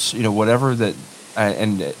 adults, whatever that,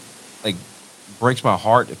 and it, like, breaks my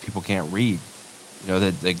heart if people can't read,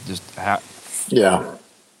 that they just have. Yeah.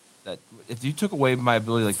 That if you took away my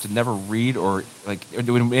ability, like, to never read or like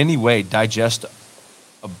in any way digest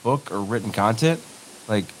a book or written content,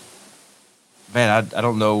 like, man, I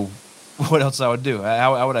don't know what else I would do.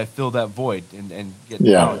 How would I fill that void and get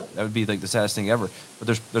out? That would be like the saddest thing ever.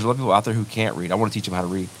 But there's a lot of people out there who can't read. I want to teach them how to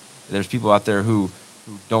read. There's people out there who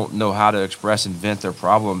don't know how to express and vent their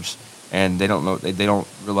problems, and they don't know they don't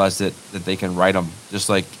realize that they can write them. Just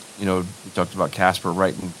like we talked about Casper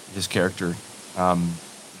writing his character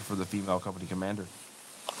for the female company commander.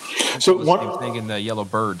 So the same thing in the Yellow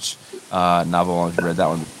Birds novel. If you read that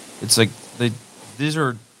one, it's like these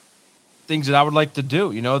are things that I would like to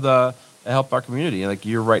do. To help our community. Like,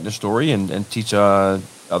 you're writing a story and teach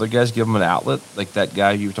other guys, give them an outlet. Like that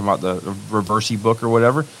guy you were talking about, the Reversey book or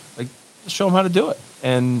whatever. Like, just show him how to do it.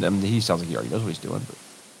 And he sounds like he already knows what he's doing. But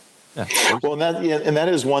yeah. Well, and that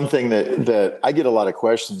is one thing that I get a lot of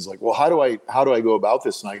questions. Like, well, how do I go about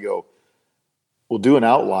this? And I go, well, do an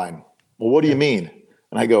outline. Well, what do you mean?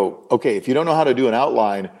 And I go, okay, if you don't know how to do an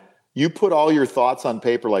outline, you put all your thoughts on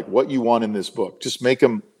paper, like what you want in this book.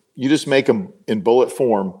 You just make them in bullet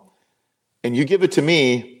form, and you give it to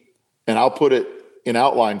me, and I'll put it in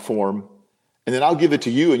outline form, and then I'll give it to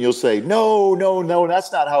you, and you'll say, no,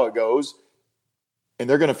 that's not how it goes. And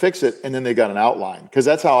they're going to fix it, and then they got an outline. Because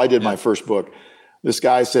that's how I did my first book. This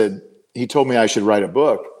guy he told me I should write a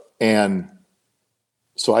book. And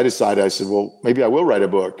so I said, well, maybe I will write a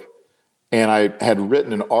book. And I had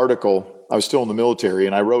written an article. I was still in the military,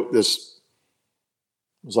 and I wrote this.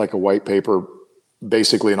 It was like a white paper,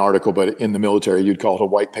 basically an article, but in the military, you'd call it a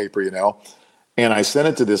white paper, And I sent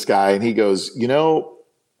it to this guy, and he goes,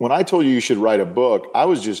 when I told you should write a book, I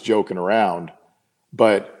was just joking around,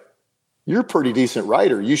 but you're a pretty decent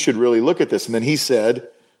writer. You should really look at this. And then he said,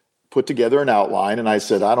 put together an outline. And I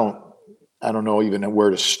said, I don't know even where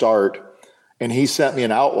to start. And he sent me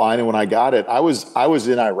an outline. And when I got it, I was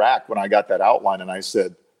in Iraq when I got that outline. And I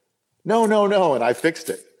said, no. And I fixed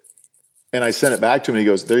it. And I sent it back to him. And he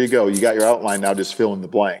goes, there you go. You got your outline. Now just fill in the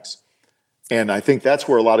blanks. And I think that's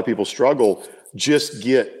where a lot of people struggle. Just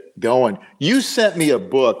get going. You sent me a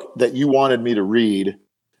book that you wanted me to read,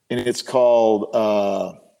 and it's called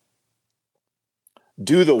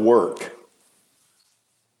Do the Work.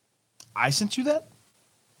 I sent you that?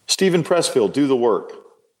 Stephen Pressfield, Do the Work.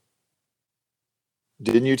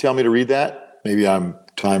 Didn't you tell me to read that? Maybe I'm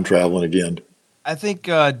time traveling again. I think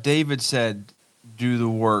David said, do the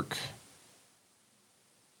work.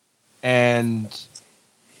 And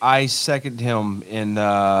I second him in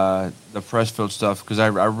the Pressfield stuff because I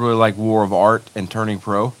really like War of Art and Turning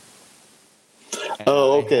Pro. And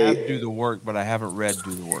okay. I have Do the Work, but I haven't read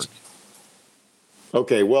Do the Work.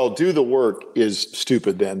 Okay, well, Do the Work is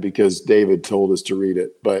stupid then because David told us to read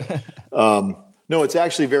it. But no, it's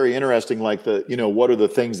actually very interesting. Like what are the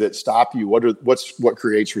things that stop you? What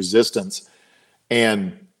creates resistance?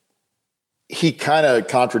 And he kind of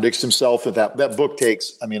contradicts himself with that book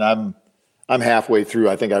takes. I mean, I'm halfway through.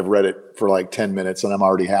 I think I've read it for like 10 minutes and I'm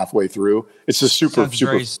already halfway through. It's just super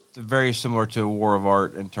very similar to War of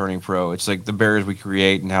Art and Turning Pro. It's like the barriers we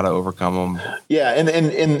create and how to overcome them. Yeah.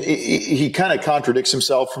 And he kind of contradicts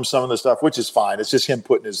himself from some of the stuff, which is fine. It's just him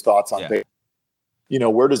putting his thoughts on paper.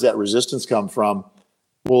 Where does that resistance come from?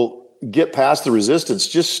 Well, get past the resistance.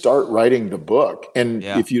 Just start writing the book. And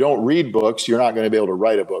if you don't read books, you're not going to be able to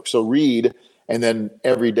write a book. So read. And then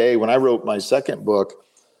every day when I wrote my second book,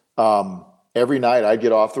 every night I'd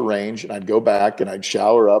get off the range and I'd go back and I'd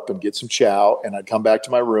shower up and get some chow and I'd come back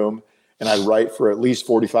to my room and I'd write for at least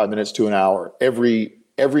 45 minutes to an hour every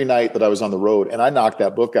night that I was on the road. And I knocked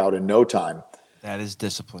that book out in no time. That is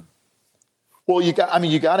discipline. Well, you got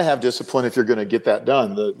to have discipline if you're going to get that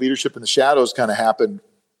done. The Leadership in the Shadows kind of happened.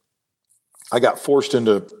 I got forced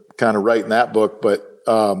into kind of writing that book, but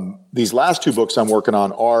these last two books I'm working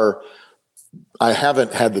on I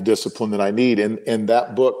haven't had the discipline that I need. And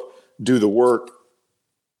that book, Do the Work,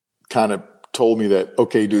 kind of told me that,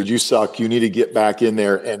 okay, dude, you suck. You need to get back in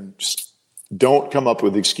there and don't come up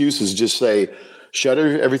with excuses. Just say, shut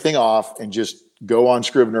everything off and just go on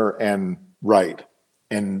Scrivener and write.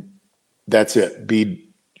 And that's it.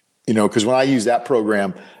 Because when I use that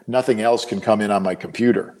program, nothing else can come in on my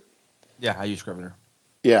computer. Yeah, I use Scrivener.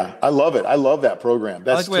 Yeah, I love it. I love that program.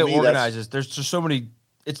 I like the way it organizes. There's just so many.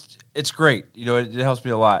 It's great. It helps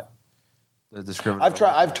me a lot. The Scrivener.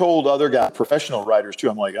 I've told other guys, professional writers too.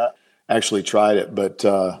 I'm like, I actually tried it, but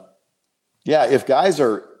if guys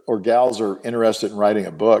or gals are interested in writing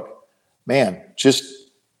a book, man, just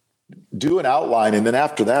do an outline, and then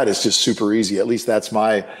after that, it's just super easy. At least that's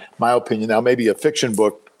my opinion. Now, maybe a fiction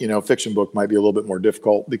book might be a little bit more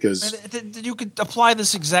difficult because you could apply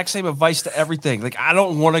this exact same advice to everything. Like, I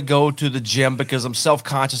don't want to go to the gym because I'm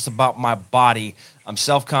self-conscious about my body. I'm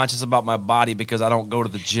self-conscious about my body because I don't go to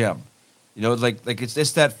the gym. Like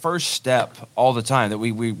it's that first step all the time that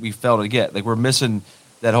we fail to get. Like, we're missing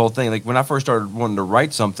that whole thing. Like, when I first started wanting to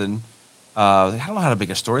write something, I don't know how to make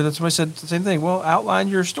a story. That's why I said the same thing. Well, outline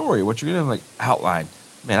your story. What you're going to like outline.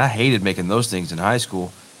 Man, I hated making those things in high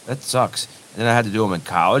school. That sucks. And then I had to do them in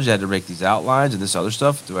college. I had to make these outlines and this other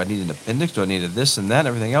stuff. Do I need an appendix? Do I need this and that and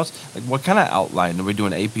everything else? Like, what kind of outline? Are we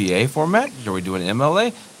doing APA format? Are we doing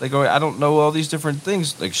MLA? Like, I don't know all these different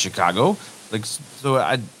things. Like Chicago. Like, so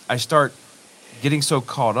I start getting so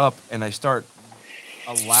caught up and I start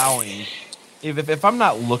allowing. If I'm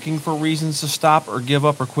not looking for reasons to stop or give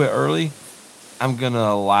up or quit early, I'm going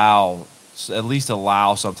to at least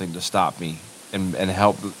allow something to stop me and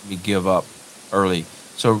help me give up early.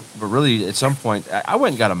 So, but really, at some point, I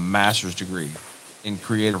went and got a master's degree in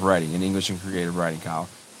creative writing, in English and creative writing, Kyle,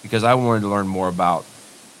 because I wanted to learn more about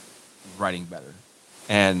writing better.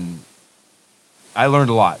 And I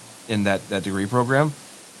learned a lot in that degree program,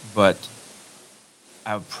 but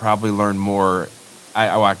I've probably learned more.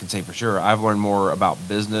 I can say for sure, I've learned more about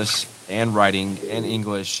business and writing and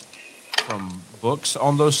English from books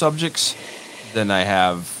on those subjects than I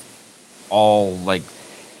have all like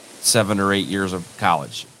 7 or 8 years of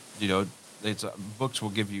college. Books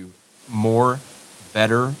will give you more,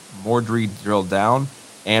 better, more drilled down,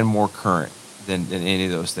 and more current than any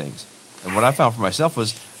of those things. And what I found for myself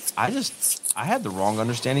was I had the wrong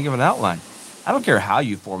understanding of an outline. I don't care how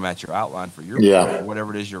you format your outline for your book or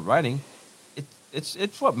whatever it is you're writing.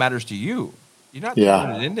 It's what matters to you. You're not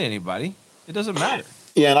throwing it into anybody. It doesn't matter.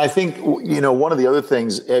 Yeah. And I think, one of the other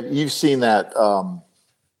things, you've seen that,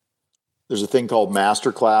 there's a thing called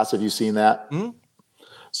Masterclass. Have you seen that? Mm-hmm.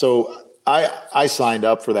 So I signed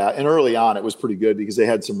up for that, and early on it was pretty good because they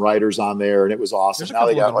had some writers on there and it was awesome. Now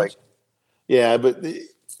they got but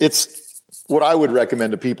it's what I would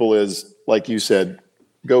recommend to people is, like you said,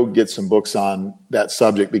 go get some books on that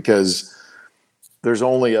subject, because there's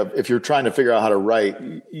only if you're trying to figure out how to write,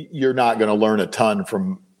 you're not going to learn a ton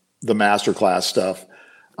from the masterclass stuff.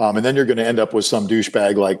 And then you're going to end up with some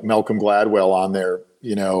douchebag like Malcolm Gladwell on there,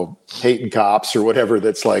 hating cops or whatever.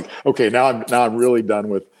 That's like, okay, now I'm really done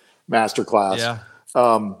with masterclass. Yeah.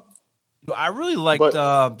 I really liked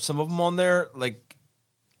some of them on there. Like,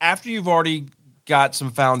 after you've already got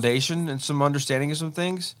some foundation and some understanding of some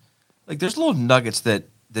things, like there's little nuggets that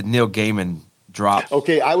Neil Gaiman dropped.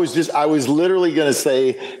 Okay, I was literally going to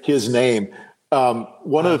say his name.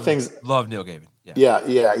 One of the things, love Neil Gaiman.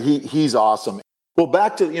 Yeah, he's awesome. Well,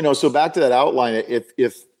 back to that outline.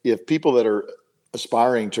 If people that are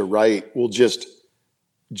aspiring to write will just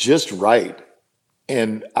write,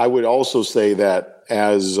 and I would also say that,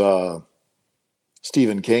 as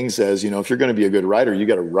Stephen King says, if you're going to be a good writer, you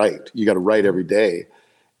got to write. You got to write every day,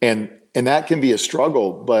 and that can be a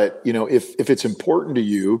struggle. But if it's important to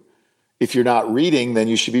you, if you're not reading, then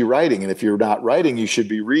you should be writing, and if you're not writing, you should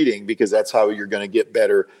be reading, because that's how you're going to get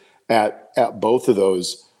better at both of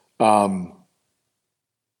those.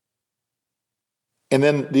 And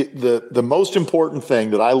then the most important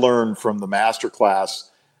thing that I learned from the masterclass,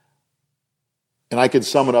 and I could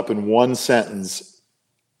sum it up in one sentence: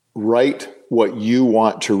 write what you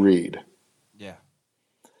want to read. Yeah.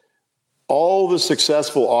 All the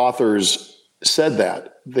successful authors said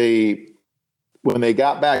that. When they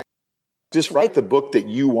got back, just write the book that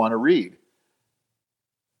you want to read.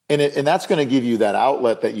 And that's going to give you that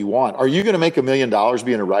outlet that you want. Are you going to make $1 million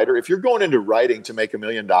being a writer? If you're going into writing to make $1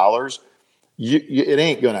 million, it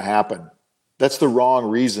ain't going to happen. That's the wrong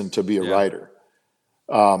reason to be a writer.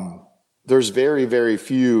 There's very, very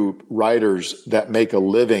few writers that make a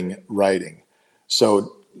living writing.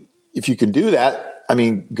 So if you can do that, I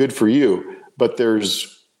mean, good for you. But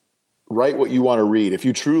write what you want to read. If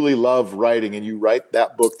you truly love writing and you write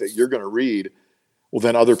that book that you're going to read, well,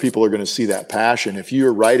 then other people are going to see that passion. If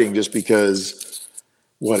you're writing just because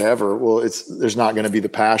whatever, well, there's not going to be the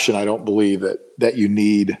passion, I don't believe, that you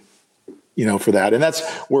need, for that. And that's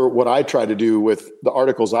what I try to do with the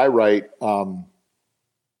articles I write.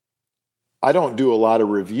 I don't do a lot of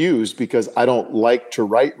reviews because I don't like to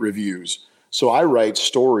write reviews. So I write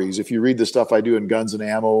stories. If you read the stuff I do in Guns and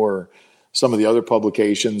Ammo or some of the other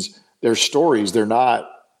publications, they're stories. They're not,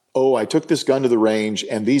 I took this gun to the range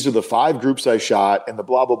and these are the 5 groups I shot and the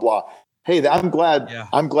blah, blah, blah. Hey, I'm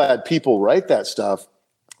glad people write that stuff,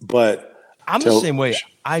 but I'm the same way.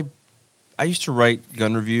 I used to write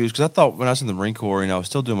gun reviews because I thought when I was in the Marine Corps, I was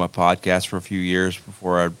still doing my podcast for a few years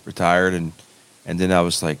before I retired. And then I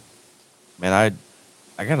was like, man,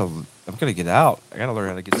 I'm going to get out. I got to learn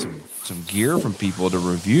how to get some gear from people to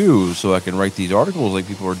review so I can write these articles like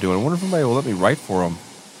people are doing. I wonder if somebody will let me write for them.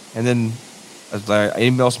 And then I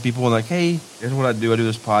email some people and like, hey, here's what I do. I do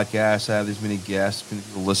this podcast. I have these many guests. Many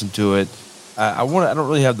people listen to it. I don't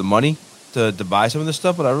really have the money to buy some of this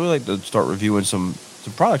stuff, but I really like to start reviewing some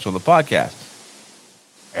products on the podcast.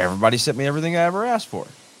 Everybody sent me everything I ever asked for.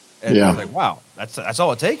 And I was like, wow, that's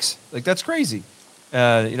all it takes? Like, that's crazy.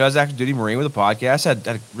 I was active duty Marine with a podcast. I had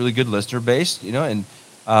a really good listener base, and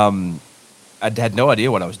I had no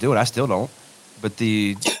idea what I was doing. I still don't. But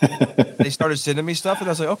they started sending me stuff, and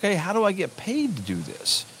I was like, okay, how do I get paid to do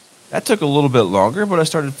this? That took a little bit longer, but I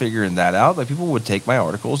started figuring that out. Like, people would take my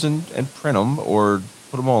articles and print them or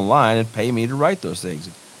put them online and pay me to write those things.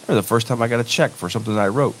 I remember the first time I got a check for something that I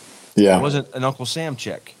wrote. Yeah. It wasn't an Uncle Sam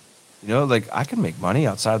check. Like, I can make money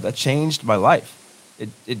outside of that. Changed my life.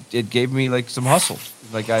 It gave me like some hustle.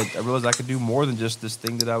 Like, I realized I could do more than just this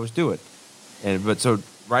thing that I was doing. But so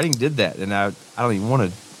writing did that. And I don't even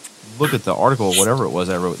want to look at the article or whatever it was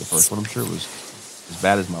I wrote the first one. I'm sure it was as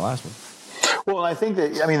bad as my last one. Well, and I think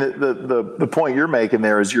that, the point you're making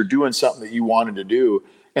there is you're doing something that you wanted to do.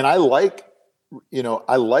 And I liked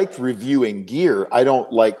reviewing gear. I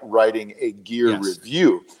don't like writing a gear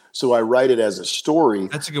review. So I write it as a story.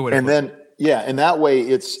 That's a good way to put it. And that way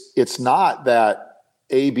it's not that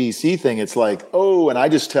ABC thing. It's like, and I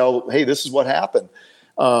just tell, hey, this is what happened.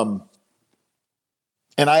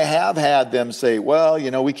 And I have had them say, well,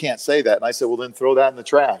 we can't say that. And I said, well, then throw that in the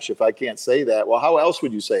trash. If I can't say that, well, how else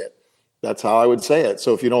would you say it? That's how I would say it.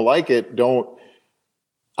 So if you don't like it,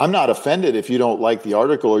 I'm not offended if you don't like the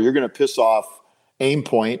article or you're going to piss off Aim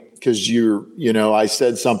Point because I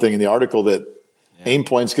said something in the article that Aim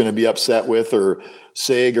Point's going to be upset with, or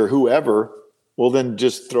Sig or whoever, well, then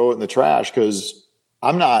just throw it in the trash, because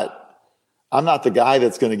I'm not the guy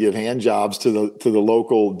that's going to give hand jobs to the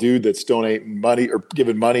local dude that's donating money or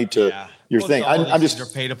giving money to your thing. I'm just, they're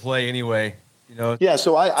pay to play anyway, you know? Yeah.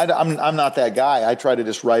 So I'm not that guy. I try to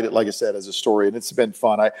just write it, like I said, as a story, and it's been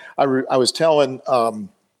fun. I was telling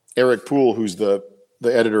Eric Poole, who's the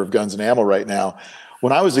editor of Guns and Ammo right now,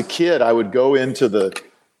 when I was a kid, I would go into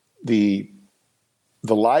the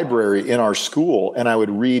library in our school and I would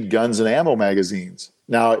read Guns and Ammo magazines.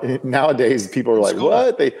 Now, nowadays people are like,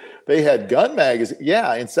 what? They had gun magazine.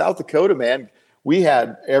 Yeah. In South Dakota, man, we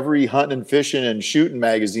had every hunting and fishing and shooting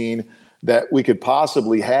magazine that we could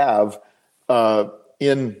possibly have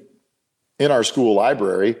in our school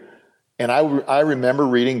library. And I remember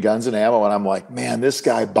reading Guns and Ammo, and I'm like, man, this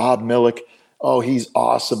guy, Bob Millick, oh, he's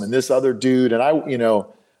awesome. And this other dude. And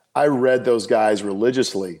I read those guys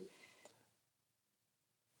religiously.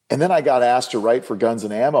 And then I got asked to write for Guns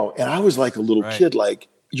and Ammo. And I was like a little kid, like,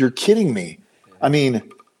 you're kidding me. I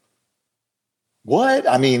mean, what?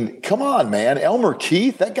 I mean, come on, man. Elmer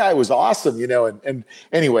Keith, that guy was awesome, and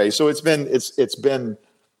anyway, so it's been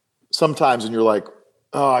sometimes when you're like,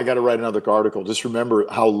 oh, I got to write another article. Just remember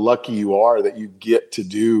how lucky you are that you get to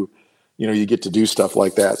do, you get to do stuff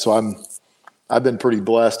like that. So I've been pretty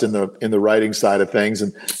blessed in the writing side of things,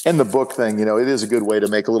 and the book thing. It is a good way to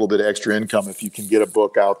make a little bit of extra income if you can get a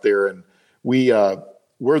book out there. And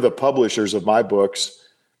we're the publishers of my books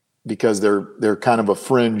because they're kind of a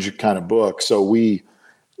fringe kind of book. So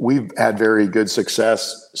we've had very good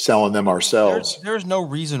success selling them ourselves. There's no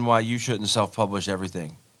reason why you shouldn't self-publish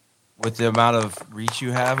everything. With the amount of reach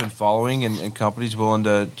you have and following and companies willing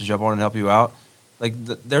to jump on and help you out. Like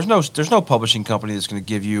there's no publishing company that's going to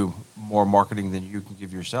give you more marketing than you can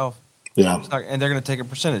give yourself. Yeah. And they're going to take a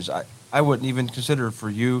percentage. I wouldn't even consider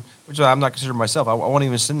for you, which I'm not considering myself. I won't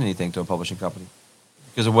even send anything to a publishing company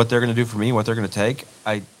because of what they're going to do for me, what they're going to take.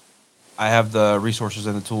 I have the resources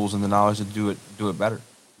and the tools and the knowledge to do it better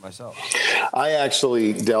myself. I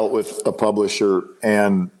actually dealt with a publisher,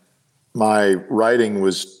 and my writing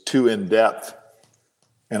was too in depth.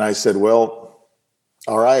 And I said, well,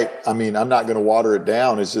 all right. I mean, I'm not going to water it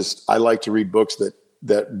down. It's just, I like to read books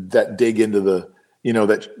that dig into the,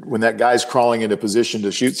 that when that guy's crawling into position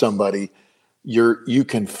to shoot somebody, you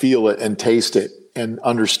can feel it and taste it and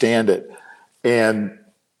understand it. And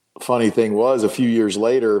funny thing was, a few years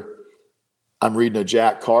later, I'm reading a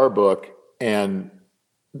Jack Carr book, and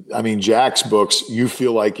I mean, Jack's books, you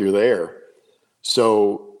feel like you're there.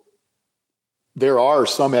 So there are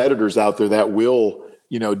some editors out there that will,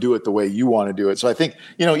 do it the way you want to do it. So I think,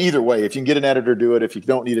 either way, if you can get an editor, do it. If you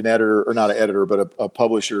don't need an editor, or not an editor, but a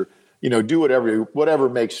publisher, do whatever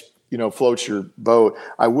makes, floats your boat.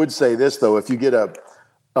 I would say this though, if you get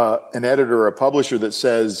an editor or a publisher that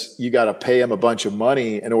says you got to pay them a bunch of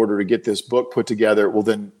money in order to get this book put together, well,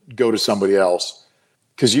 then go to somebody else.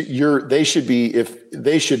 Because they should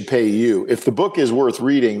pay you. If the book is worth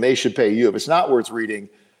reading, they should pay you. If it's not worth reading,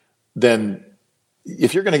 then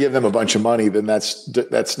if you're going to give them a bunch of money, then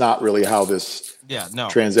that's not really how this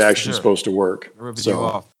transaction is supposed to work.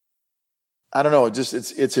 So I don't know.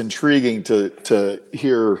 It's intriguing to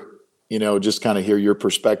hear, just kind of hear your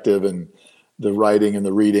perspective and the writing and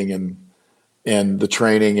the reading and the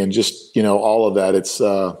training and just, all of that. It's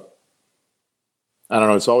I don't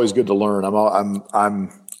know. It's always good to learn.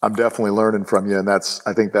 I'm definitely learning from you. And I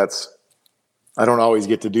don't always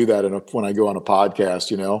get to do that when I go on a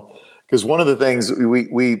podcast, because one of the things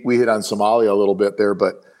we hit on Somalia a little bit there,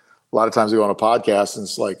 but a lot of times we go on a podcast and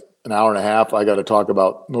it's like an hour and a half. I got to talk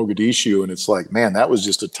about Mogadishu. And it's like, man, that was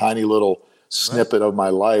just a tiny little snippet of my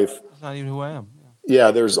life. That's not even who I am.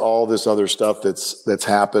 Yeah. There's all this other stuff that's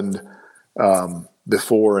happened,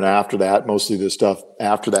 before and after that, mostly the stuff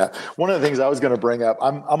after that. One of the things I was going to bring up,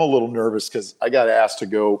 I'm a little nervous because I got asked to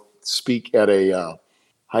go speak at a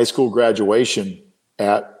high school graduation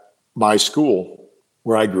at my school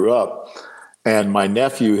where I grew up. And my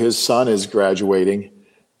nephew, his son is graduating,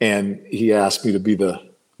 and he asked me to be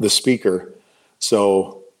the speaker.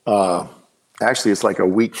 So actually it's like a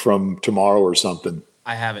week from tomorrow or something.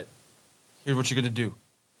 I have it. Here's what you're going to do.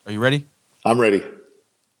 Are you ready? I'm ready.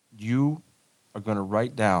 You are going to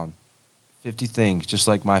write down 50 things, just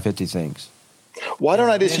like my 50 things. Why don't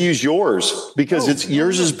I just use yours? Because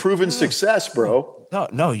yours is proven success, bro.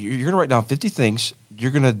 No, you're going to write down 50 things.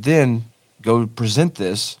 You're going to then go present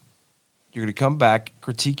this. You're going to come back,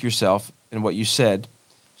 critique yourself and what you said.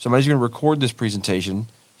 Somebody's going to record this presentation.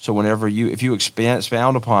 So whenever if you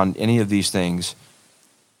expound upon any of these things,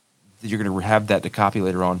 you're going to have that to copy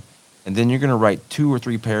later on. And then you're going to write 2 or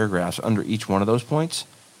 3 paragraphs under each one of those points.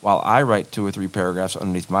 while I write 2 or 3 paragraphs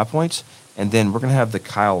underneath my points. And then we're going to have the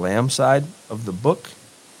Kyle Lamb side of the book.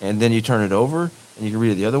 And then you turn it over and you can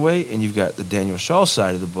read it the other way. And you've got the Daniel Shaw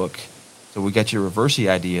side of the book. So we got your reversey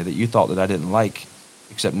idea that you thought that I didn't like,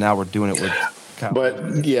 except now we're doing it with Kyle.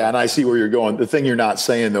 But yeah, and I see where you're going. The thing you're not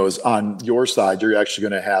saying though is on your side, you're actually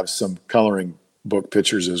going to have some coloring book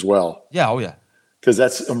pictures as well. Yeah. Oh yeah. Because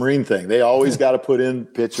that's a Marine thing. They always got to put in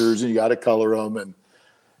pictures and you got to color them. And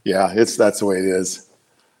yeah, that's the way it is.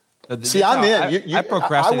 See, I'm in. I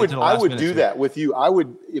procrastinated. I would do that with you. I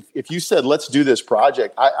would, if you said, let's do this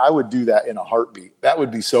project, I would do that in a heartbeat. That would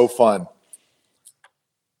be so fun.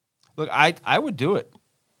 Look, I would do it.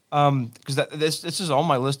 Because this is on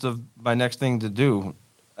my list of my next thing to do.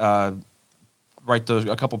 Write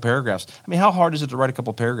a couple paragraphs. I mean, how hard is it to write a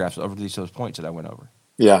couple paragraphs over those points that I went over?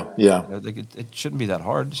 Yeah. It shouldn't be that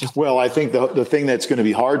hard. It's just, well, I think the thing that's going to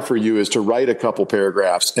be hard for you is to write a couple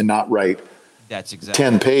paragraphs and not write that's exactly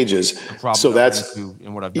 10 pages. So that's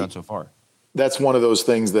in what I've done so far. That's one of those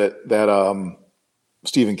things that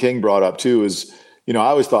Stephen King brought up too. Is I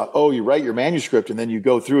always thought, oh, you write your manuscript and then you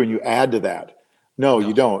go through and you add to that. No,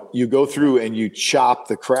 you don't. You go through and you chop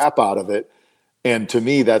the crap out of it. And to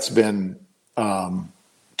me, that's been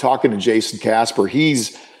talking to Jason Casper.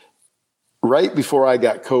 He's right before I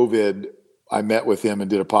got COVID, I met with him and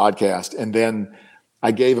did a podcast. And then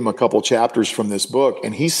I gave him a couple chapters from this book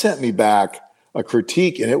and he sent me back a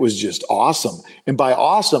critique and it was just awesome. And by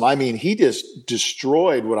awesome, I mean, he just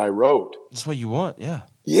destroyed what I wrote. That's what you want. Yeah.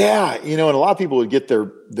 Yeah. And a lot of people would get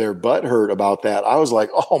their butt hurt about that. I was like,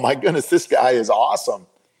 oh my goodness, this guy is awesome.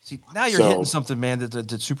 See, now you're hitting something, man,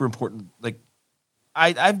 that's super important. Like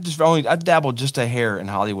I've dabbled just a hair in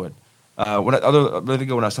Hollywood. When I was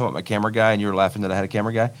talking about my camera guy and you were laughing that I had a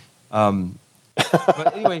camera guy.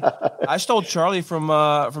 But anyway, I stole Charlie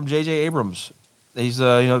from J.J. Abrams. He's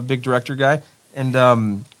a big director guy. And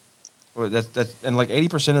that's and like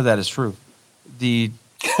 80% of that is true.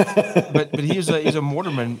 But he's a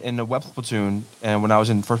mortarman in the weapons platoon. And when I was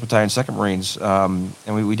in 1st Battalion, 2nd Marines,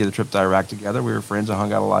 and we did a trip to Iraq together. We were friends and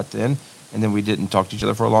hung out a lot then. And then we didn't talk to each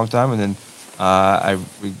other for a long time. And then I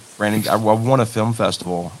won a film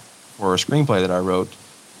festival for a screenplay that I wrote.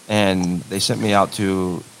 And they sent me out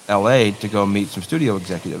to L.A. to go meet some studio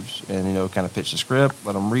executives and kind of pitch the script,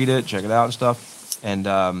 let them read it, check it out and stuff. And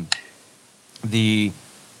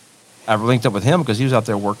I linked up with him because he was out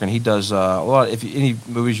there working. He does a lot. Any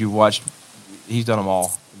movies you've watched, he's done them all.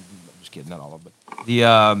 I'm just kidding, not all of them. But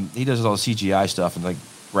he does all the CGI stuff and like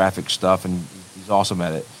graphic stuff, and he's awesome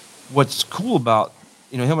at it. What's cool about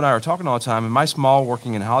him and I are talking all the time, and my small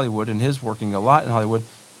working in Hollywood and his working a lot in Hollywood.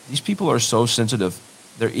 These people are so sensitive.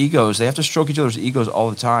 Their egos, they have to stroke each other's egos all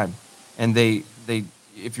the time, and they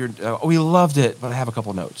if you're we loved it, but I have a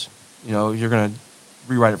couple notes. You're gonna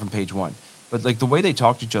rewrite it from page 1. But like the way they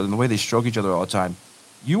talk to each other and the way they stroke each other all the time,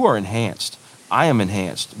 you are enhanced. I am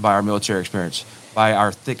enhanced by our military experience, by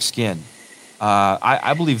our thick skin.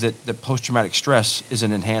 I believe that post-traumatic stress is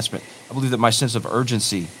an enhancement. I believe that my sense of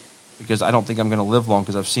urgency, because I don't think I'm going to live long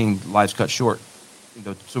because I've seen lives cut short,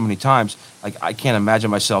 so many times. Like I can't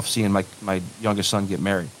imagine myself seeing my youngest son get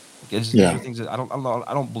married. Like, these are things that I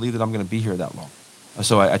don't believe that I'm going to be here that long.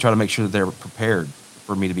 So I try to make sure that they're prepared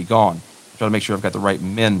for me to be gone. Try to make sure I've got the right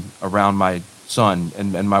men around my son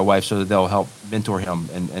and my wife so that they'll help mentor him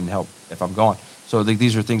and help if I'm gone. So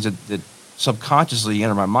these are things that subconsciously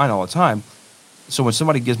enter my mind all the time. So when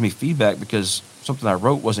somebody gives me feedback because something I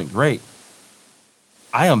wrote wasn't great,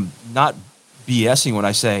 I am not BSing when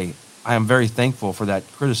I say I am very thankful for that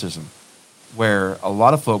criticism, where a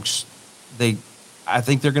lot of folks, I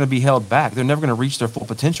think they're going to be held back. They're never going to reach their full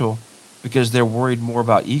potential because they're worried more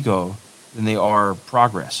about ego than they are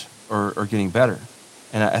progress. Or getting better.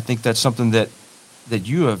 And I think that's something that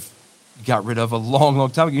you have got rid of a long,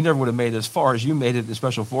 long time ago. You never would have made it as far as you made it in the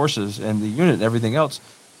Special Forces and the unit and everything else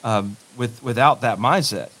without that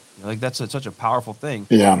mindset. Like that's such a powerful thing.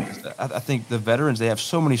 Yeah. I think the veterans, they have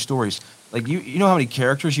so many stories. Like you know how many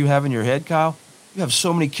characters you have in your head, Kyle? You have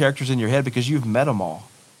so many characters in your head because you've met them all.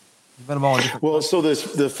 You've met them all in different Well, so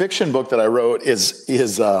the fiction book that I wrote is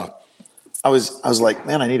I was like,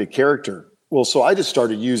 man, I need a character. Well, so I just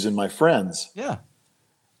started using my friends. Yeah.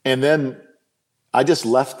 And then I just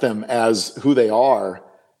left them as who they are.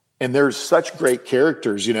 And they're such great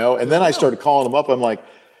characters, And then I started calling them up. I'm like,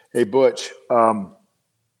 hey, Butch,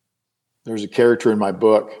 there's a character in my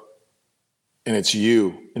book and it's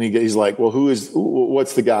you. And he's like, well,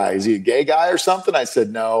 what's the guy? Is he a gay guy or something? I said,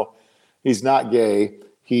 no, he's not gay.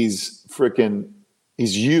 He's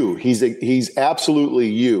you. He's absolutely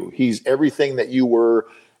you. He's everything that you were.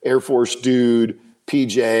 Air Force dude,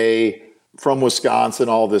 PJ, from Wisconsin,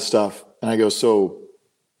 all this stuff. And I go, so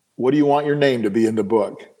what do you want your name to be in the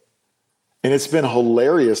book? And it's been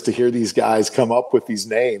hilarious to hear these guys come up with these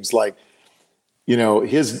names. Like,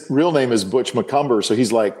 his real name is Butch McCumber. So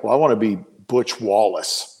he's like, well, I want to be Butch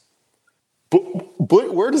Wallace.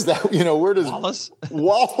 But where does that, where does Wallace?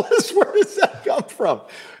 Wallace, where does that come from?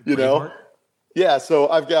 Yeah. So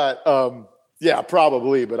I've got,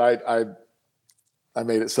 probably, but I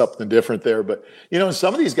made it something different there. But,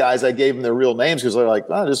 some of these guys, I gave them their real names because they're like,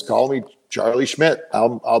 just call me Charlie Schmidt.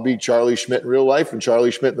 I'll be Charlie Schmidt in real life and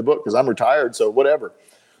Charlie Schmidt in the book because I'm retired. So whatever.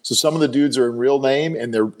 So some of the dudes are in real name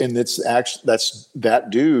and it's actually, that's that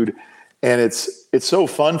dude. And it's so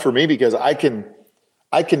fun for me because I can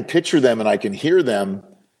picture them and I can hear them.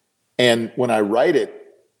 And when I write it,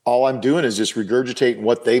 all I'm doing is just regurgitating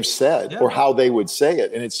what they've said or how they would say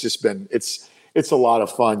it. And it's just been, it's a lot of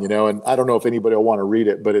fun, and I don't know if anybody will want to read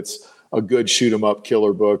it, but it's a good shoot 'em up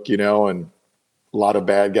killer book, and a lot of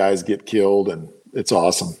bad guys get killed and it's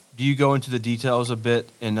awesome. Do you go into the details a bit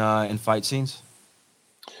in fight scenes?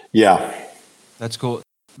 Yeah. That's cool,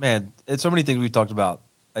 man. It's so many things we've talked about.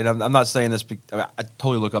 And I'm not saying this, I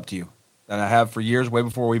totally look up to you and I have for years, way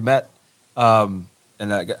before we met. And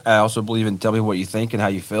I also believe in tell people what you think and how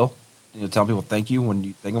you feel, tell people thank you when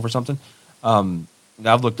you thank them for something.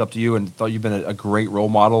 I've looked up to you and thought you've been a great role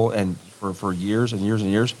model and for years and years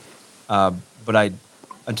and years. But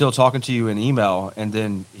until talking to you in email and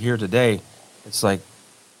then here today, it's like,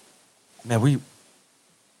 man,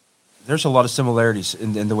 there's a lot of similarities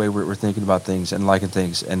in the way we're thinking about things and liking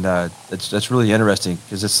things. And that's really interesting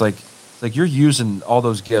because it's like you're using all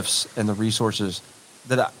those gifts and the resources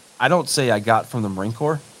that I don't say I got from the Marine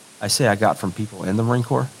Corps. I say I got from people in the Marine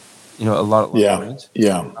Corps. A lot of Marines,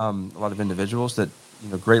 a lot of individuals that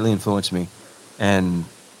greatly influenced me, and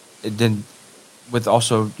it did with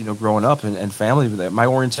also growing up and family. My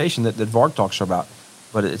orientation that Varg talks about,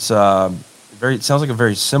 but it's it sounds like a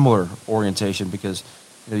very similar orientation because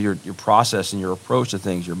your process and your approach to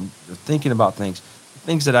things, you're thinking about things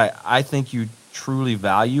that I think you truly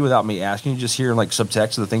value without me asking you, just hearing like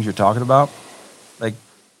subtext of the things you're talking about. Like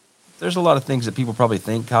there's a lot of things that people probably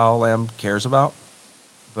think Kyle Lamb cares about,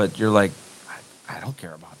 but you're like, I don't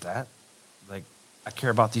care about that. Like I care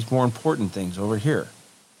about these more important things over here.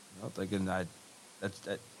 That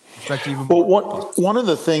respect even more. Well, one of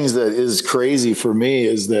the things that is crazy for me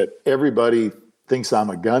is that everybody thinks I'm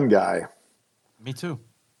a gun guy. Me too.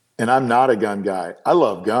 And I'm not a gun guy. I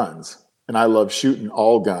love guns and I love shooting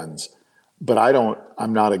all guns, but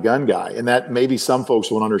I'm not a gun guy. And that maybe some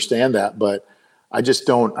folks won't understand that, but I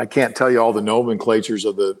can't tell you all the nomenclatures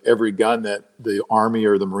of every gun that the Army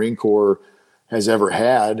or the Marine Corps has ever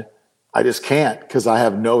had. I just can't because I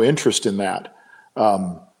have no interest in that.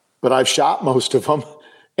 But I've shot most of them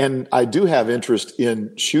and I do have interest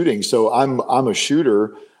in shooting. So I'm a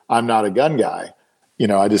shooter. I'm not a gun guy.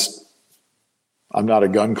 I'm not a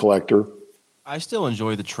gun collector. I still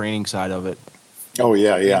enjoy the training side of it. Oh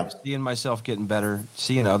yeah. Seeing myself getting better,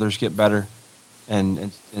 seeing others get better,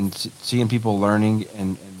 and seeing people learning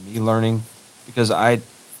and me learning, because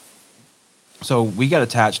so we got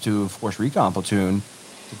attached to a Force Recon platoon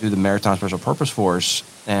to do the Maritime Special Purpose Force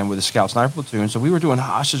and with the Scout Sniper platoon. So we were doing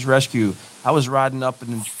hostage rescue. I was riding up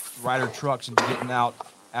in rider trucks and getting out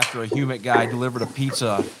after a humid guy delivered a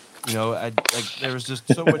pizza. There was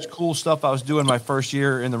just so much cool stuff I was doing my first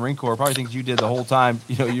year in the Marine Corps. Probably things you did the whole time,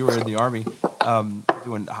 you were in the Army,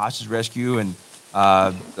 doing hostage rescue and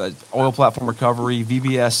oil platform recovery,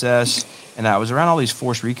 VBSS. And I was around all these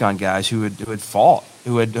Force Recon guys who had fought,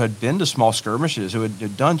 who had been to small skirmishes, who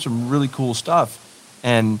had done some really cool stuff.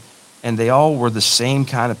 And they all were the same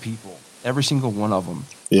kind of people, every single one of them.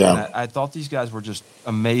 Yeah. And I thought these guys were just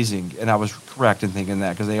amazing. And I was correct in thinking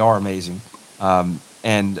that because they are amazing.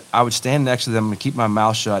 And I would stand next to them and keep my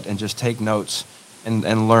mouth shut and just take notes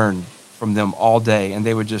and learn from them all day. And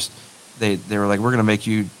they would just, they were like, we're going to make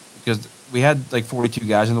you, because we had like 42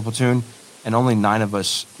 guys in the platoon and only 9 of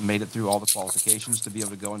us made it through all the qualifications to be able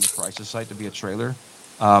to go into crisis site to be a trailer.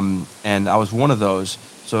 And I was one of those.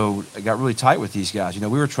 So I got really tight with these guys. We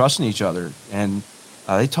were trusting each other and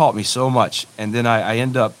they taught me so much. And then I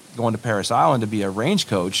ended up going to Paris Island to be a range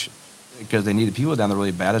coach because they needed people down there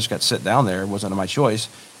really bad. I just got sit down there. It wasn't my choice.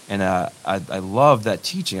 And I loved that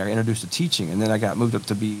teaching. I got introduced to teaching. And then I got moved up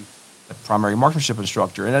to be a primary marksmanship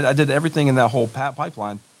instructor. And I did everything in that whole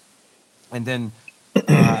pipeline. And then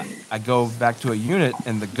I go back to a unit,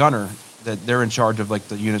 and the gunner, that they're in charge of like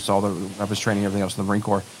the units, all the weapons training, everything else in the Marine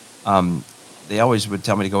Corps. They always would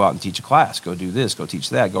tell me to go out and teach a class, go do this, go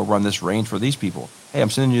teach that, go run this range for these people. Hey, I'm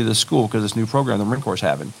sending you to this school because this new program the Marine Corps is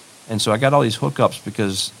having. And so I got all these hookups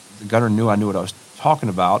because the gunner knew I knew what I was talking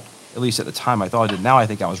about. At least at the time I thought I did. Now I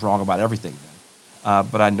think I was wrong about everything.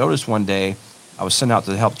 But I noticed one day I was sent out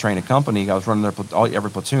to help train a company. I was running every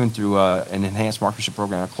platoon through an enhanced marksmanship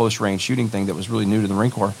program, a close range shooting thing that was really new to the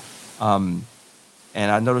Marine Corps. And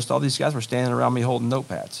I noticed all these guys were standing around me holding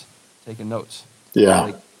notepads, taking notes.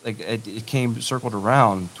 Yeah. Like it came circled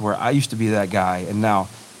around to where I used to be that guy, and now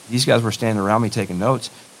these guys were standing around me taking notes.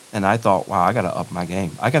 And I thought, wow, I got to up my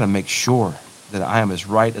game. I got to make sure that I am as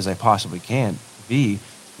right as I possibly can be,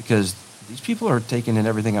 because these people are taking in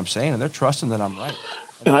everything I'm saying, and they're trusting that I'm right.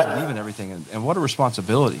 And I believe in everything. And what a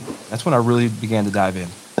responsibility. That's when I really began to dive in.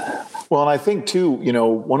 Well, and I think too,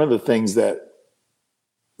 one of the things that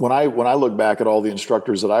when I look back at all the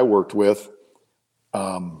instructors that I worked with,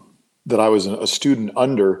 that I was a student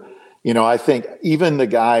under, I think even the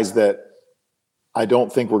guys that I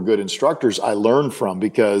don't think were good instructors, I learned from,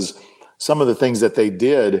 because some of the things that they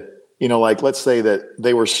did, like let's say that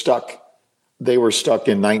they were stuck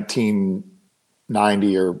in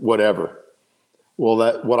 1990 or whatever.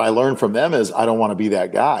 Well, what I learned from them is I don't want to be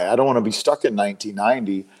that guy. I don't want to be stuck in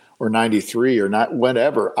 1990 or 93 or not,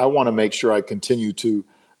 whatever. I want to make sure I continue to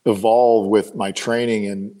evolve with my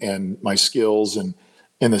training and my skills and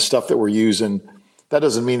the stuff that we're using. That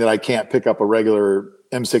doesn't mean that I can't pick up a regular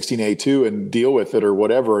M16A2 and deal with it or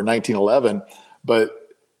whatever, or 1911,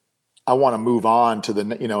 but I want to move on to the,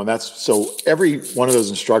 and that's, so every one of those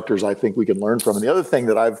instructors I think we can learn from. And the other thing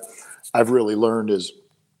that I've really learned is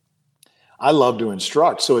I love to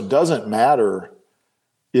instruct. So it doesn't matter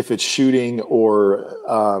if it's shooting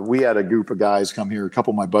or we had a group of guys come here. A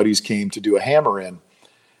couple of my buddies came to do a hammer in.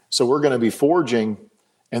 So we're going to be forging,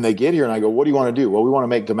 and they get here and I go, what do you want to do? Well, we want to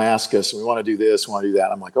make Damascus, and we want to do this, we want to do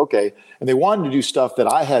that. I'm like, okay. And they wanted to do stuff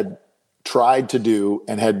that I had tried to do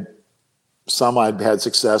and had some I'd had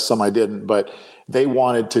success, some I didn't, but they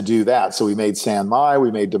wanted to do that. So we made San Mai,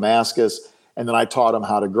 we made Damascus, and then I taught them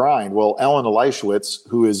how to grind. Well, Alan Eliashwitz,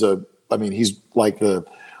 who is he's like the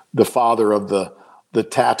father of the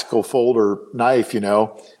tactical folder knife,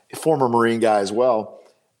 former Marine guy as well.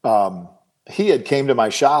 He had came to my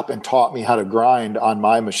shop and taught me how to grind on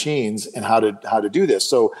my machines and how to do this.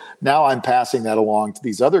 So now I'm passing that along to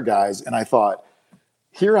these other guys. And I thought,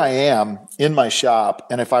 here I am in my shop.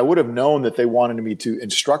 And if I would have known that they wanted me to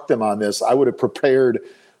instruct them on this, I would have prepared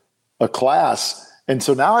a class. And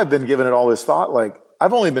so now I've been giving it all this thought. Like,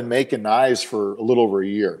 I've only been making knives for a little over a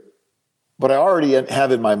year, but I already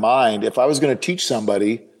have in my mind, if I was going to teach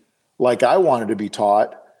somebody like I wanted to be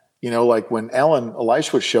taught, like when Alan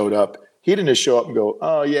Eliashwitz showed up, he didn't just show up and go,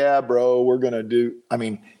 oh yeah, bro, we're going to do,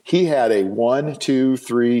 he had a 1, 2,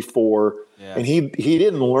 3, 4. Yeah. And he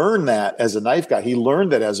didn't learn that as a knife guy. He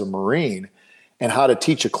learned that as a Marine and how to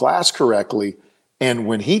teach a class correctly. And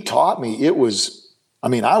when he taught me, it was,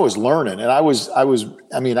 I was learning, and I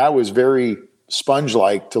was very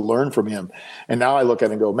sponge-like to learn from him. And now I look at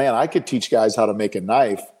it and go, man, I could teach guys how to make a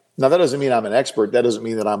knife. Now that doesn't mean I'm an expert. That doesn't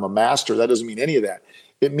mean that I'm a master. That doesn't mean any of that.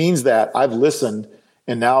 It means that I've listened.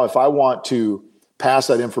 And now if I want to pass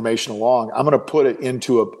that information along, I'm going to put it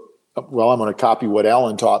into I'm going to copy what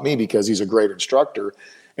Alan taught me because he's a great instructor.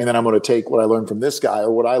 And then I'm going to take what I learned from this guy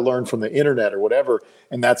or what I learned from the internet or whatever.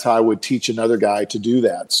 And that's how I would teach another guy to do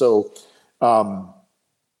that. So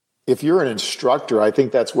if you're an instructor, I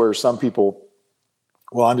think that's where some people,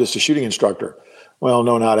 well, I'm just a shooting instructor. Well,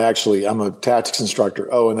 no, not actually. I'm a tactics instructor.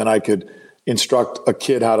 Oh, and then I could instruct a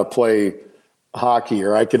kid how to play hockey,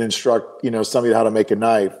 or I can instruct, somebody how to make a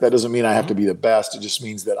knife. That doesn't mean I have to be the best. It just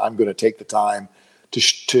means that I'm going to take the time to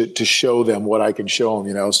show them what I can show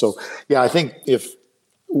them, So yeah, I think if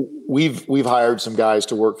we've hired some guys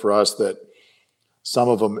to work for us that some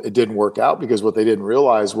of them, it didn't work out because what they didn't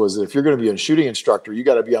realize was that if you're going to be a shooting instructor, you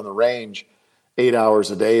got to be on the range 8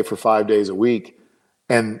 hours a day for 5 days a week.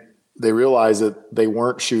 And they realized that they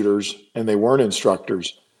weren't shooters and they weren't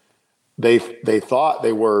instructors. They thought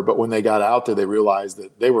they were, but when they got out there, they realized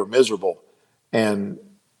that they were miserable. And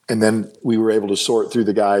then we were able to sort through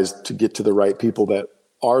the guys to get to the right people that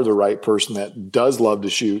are the right person that does love to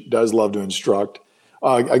shoot, does love to instruct.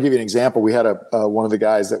 I'll give you an example. We had one of the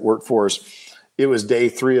guys that worked for us. It was day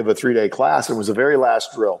 3 of a 3-day class. And it was the very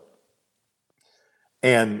last drill.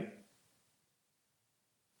 And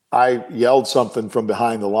I yelled something from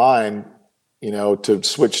behind the line, to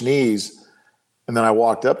switch knees. And then I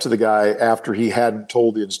walked up to the guy after he hadn't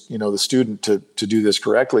told the student to do this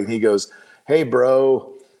correctly. And he goes, hey,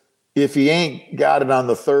 bro, if he ain't got it on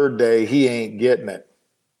the 3rd day, he ain't getting it.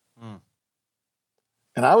 Mm.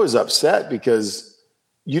 And I was upset because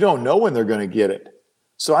you don't know when they're going to get it.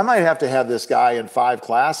 So I might have to have this guy in 5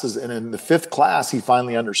 classes. And in the 5th class, he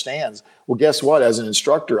finally understands. Well, guess what? As an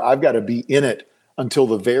instructor, I've got to be in it until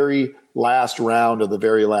the very last round of the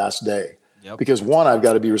very last day. Yep. Because one, I've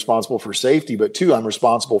got to be responsible for safety, but two, I'm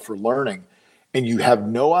responsible for learning. And you have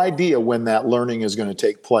no idea when that learning is going to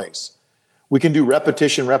take place. We can do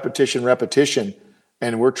repetition,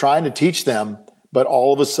 and we're trying to teach them, but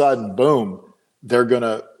all of a sudden, boom, they're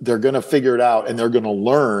gonna figure it out, and they're gonna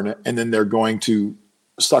learn, and then they're going to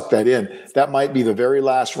suck that in. That might be the very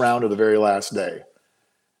last round of the very last day.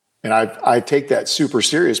 And I take that super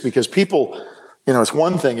serious, because people, it's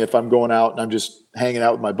one thing if I'm going out and I'm just hanging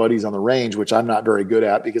out with my buddies on the range, which I'm not very good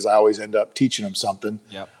at because I always end up teaching them something.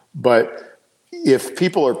 Yep. But if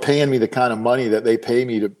people are paying me the kind of money that they pay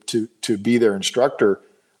me to be their instructor,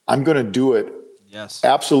 I'm going to do it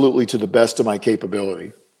absolutely to the best of my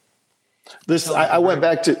capability. I'll go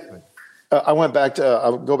back to Alan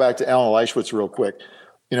Leischwitz real quick.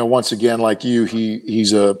 Once again, like you,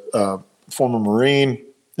 he's a former Marine.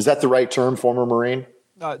 Is that the right term, former Marine?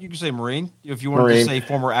 You can say Marine. If you want to say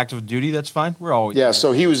former active duty, that's fine. We're always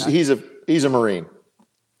So he's a Marine.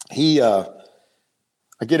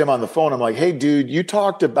 I get him on the phone. I'm like, hey, dude, you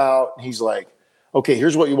talked about. He's like, okay,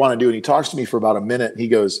 here's what you want to do. And he talks to me for about a minute. He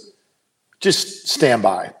goes, just stand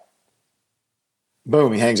by.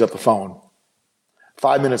 Boom, he hangs up the phone.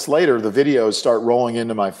 5 minutes later, the videos start rolling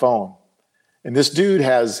into my phone. And this dude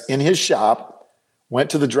has, in his shop,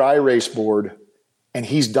 went to the dry erase board, and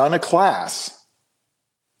he's done a class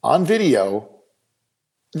on video.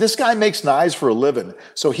 This guy makes knives for a living.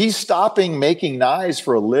 So he's stopping making knives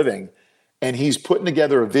for a living, and he's putting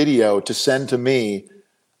together a video to send to me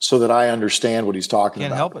so that I understand what he's talking about.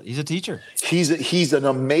 Can't help it. He's a teacher. He's an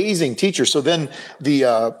amazing teacher. So then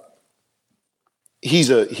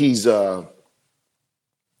his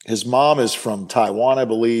mom is from Taiwan, I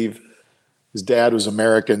believe. His dad was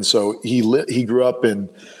American, so he grew up in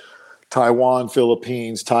Taiwan,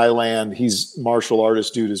 Philippines, Thailand. He's a martial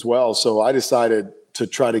artist dude as well. So I decided to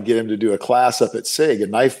try to get him to do a class up at SIG, a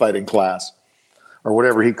knife fighting class, or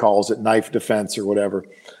whatever he calls it, knife defense or whatever.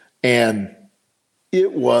 And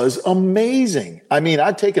it was amazing. I mean,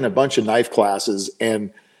 I've taken a bunch of knife classes,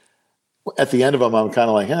 and at the end of them, I'm kind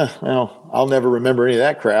of like, well, I'll never remember any of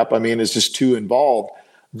that crap. I mean, it's just too involved.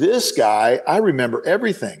 This guy, I remember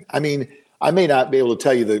everything. I mean, I may not be able to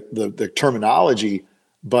tell you the terminology,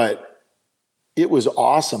 but it was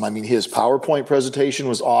awesome. I mean, his PowerPoint presentation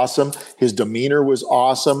was awesome. His demeanor was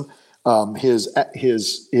awesome. His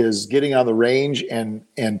getting on the range and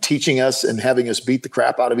teaching us and having us beat the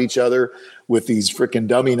crap out of each other with these freaking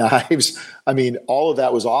dummy knives. I mean, all of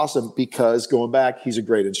that was awesome because, going back, he's a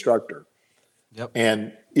great instructor. Yep.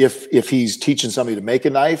 And if he's teaching somebody to make a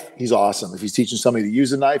knife, he's awesome. If he's teaching somebody to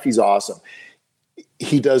use a knife, he's awesome.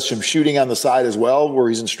 He does some shooting on the side as well where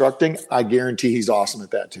he's instructing. I guarantee he's awesome at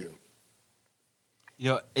that too.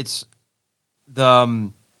 It's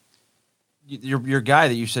the your guy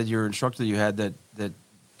that you said, your instructor that you had that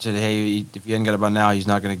said, hey, if you hadn't got it by now, he's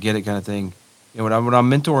not going to get it, kind of thing. When I'm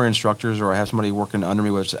mentoring instructors, or I have somebody working under me,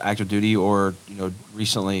 whether it's active duty or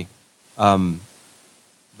recently, the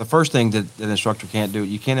first thing that an instructor can't do,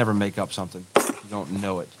 you can't ever make up something if you don't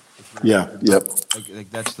know it. Yeah. Yep. Like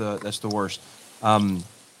that's the worst.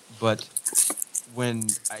 But when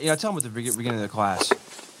I tell them at the beginning of the class,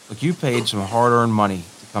 look, you paid some hard-earned money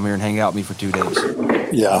to come here and hang out with me for 2 days.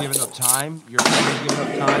 Yeah. You're giving up time. You're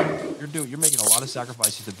giving up time. You're making a lot of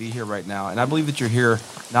sacrifices to be here right now. And I believe that you're here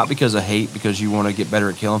not because of hate, because you want to get better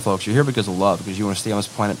at killing folks. You're here because of love, because you want to stay on this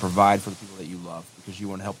planet, provide for the people that you love, because you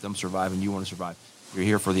want to help them survive and you want to survive. You're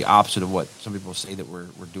here for the opposite of what some people say that we're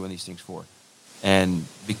doing these things for. And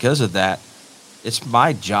because of that, it's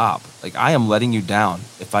my job. Like, I am letting you down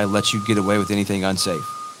if I let you get away with anything unsafe.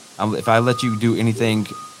 If I let you do anything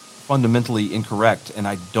fundamentally incorrect and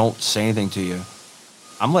I don't say anything to you,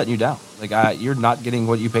 I'm letting you down. Like, you're not getting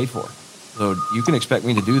what you paid for. So you can expect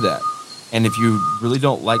me to do that. And if you really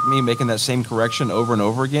don't like me making that same correction over and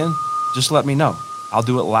over again, just let me know. I'll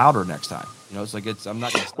do it louder next time. It's like I'm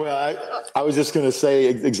not going to. Well, I was just going to say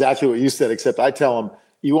exactly what you said, except I tell them,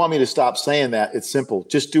 you want me to stop saying that? It's simple.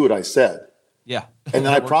 Just do what I said. Yeah. And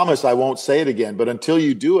then I promise I won't say it again. But until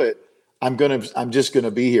you do it, I'm just going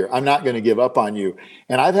to be here. I'm not going to give up on you.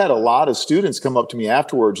 And I've had a lot of students come up to me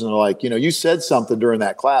afterwards and they're like, you said something during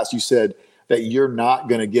that class. You said that you're not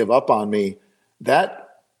going to give up on me.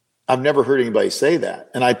 That I've never heard anybody say that.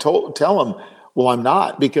 And I tell them, well, I'm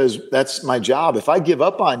not, because that's my job. If I give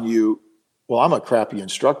up on you, well, I'm a crappy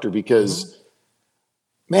instructor, because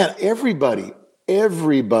man, everybody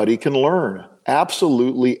can learn.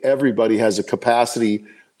 Absolutely everybody has a capacity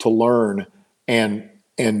to learn and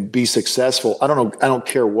be successful. I don't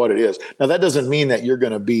care what it is. Now, that doesn't mean that you're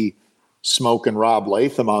going to be smoking Rob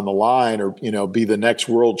Latham on the line or, be the next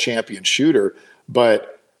world champion shooter,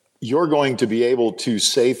 but you're going to be able to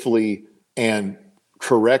safely and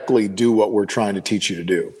correctly do what we're trying to teach you to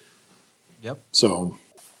do. Yep. So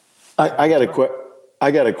I got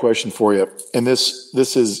a question for you. And this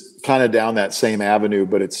is kind of down that same avenue,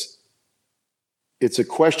 but it's a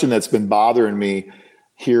question that's been bothering me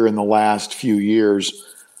here in the last few years.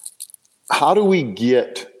 How do we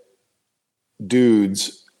get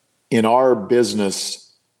dudes in our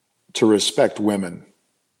business to respect women?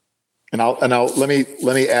 And let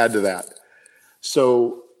me add to that.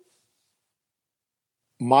 So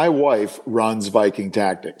my wife runs Viking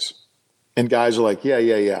Tactics, and guys are like,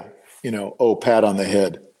 yeah. Pat on the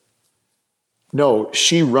head. No,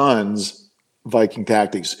 she runs Viking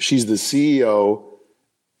Tactics. She's the CEO.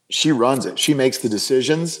 She runs it. She makes the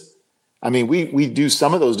decisions. I mean, we do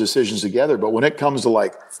some of those decisions together, but when it comes to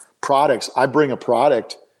like products, I bring a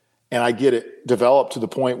product and I get it developed to the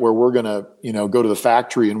point where we're going to, go to the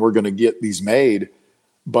factory and we're going to get these made.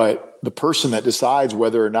 But the person that decides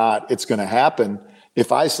whether or not it's going to happen,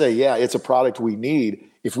 if I say, yeah, it's a product we need,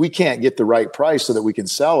 if we can't get the right price so that we can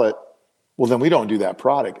sell it, well, then we don't do that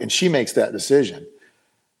product. And she makes that decision.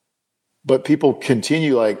 But people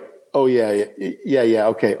continue like, oh, yeah,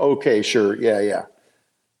 okay, sure, yeah.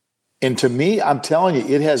 And to me, I'm telling you,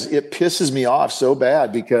 it pisses me off so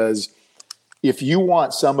bad, because if you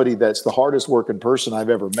want somebody that's the hardest working person I've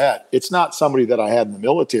ever met, it's not somebody that I had in the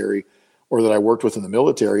military or that I worked with in the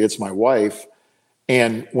military. It's my wife.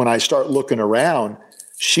 And when I start looking around,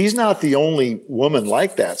 she's not the only woman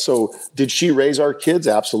like that. So did she raise our kids?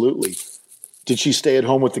 Absolutely. Did she stay at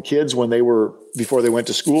home with the kids before they went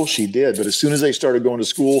to school? She did. But as soon as they started going to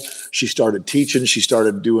school, she started teaching. She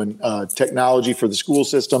started doing technology for the school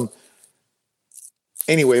system.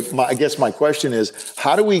 Anyway, I guess my question is,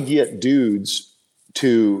 how do we get dudes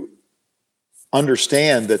to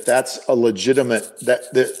understand that that's a legitimate,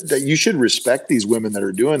 that you should respect these women that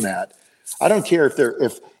are doing that? I don't care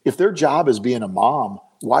if their job is being a mom,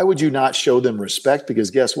 why would you not show them respect?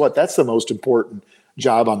 Because guess what? That's the most important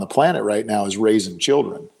job on the planet right now, is raising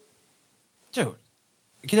children. Dude,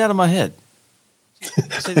 get out of my head.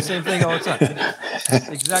 I say the same thing all the time.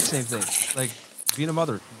 The exact same thing. Like being a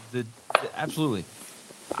mother. Absolutely.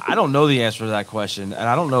 I don't know the answer to that question, and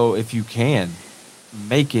I don't know if you can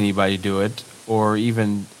make anybody do it, or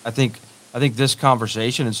even I think this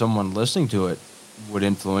conversation and someone listening to it would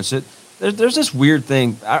influence it. There's this weird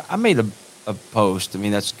thing. I made a post. I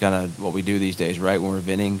mean, that's kind of what we do these days, right? When we're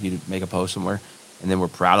venting, you make a post somewhere, and then we're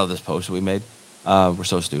proud of this post that we made. We're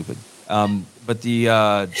so stupid. But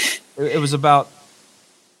it was about,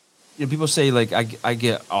 people say like I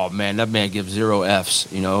get, oh man, that man gives 0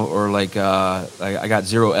 Fs, or like I got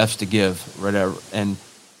 0 Fs to give, whatever. And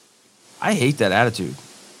I hate that attitude.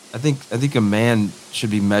 I think a man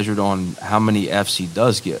should be measured on how many Fs he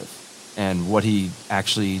does give and what he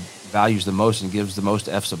actually values the most and gives the most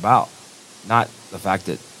Fs about, not the fact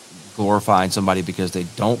that glorifying somebody because they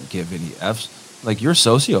don't give any Fs. Like, you're a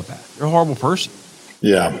sociopath. You're a horrible person.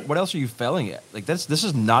 Yeah. What else are you failing at? Like, this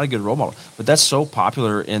is not a good role model. But that's so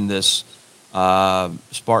popular in this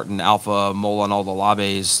Spartan Alpha Mola and all the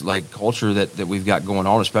lobbies like culture that we've got going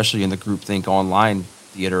on, especially in the groupthink online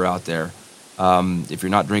theater out there. If you're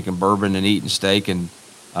not drinking bourbon and eating steak and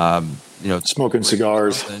smoking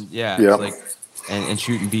cigars, yeah, yep. It's like and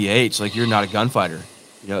shooting B8s, like you're not a gunfighter.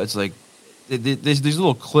 It's like these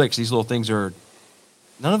little cliques, these little things are,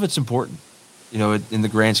 none of it's important, in the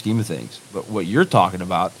grand scheme of things. But what you're talking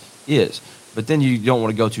about is. But then you don't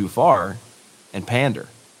want to go too far and pander,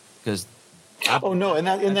 because I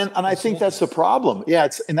think that's the problem. Yeah,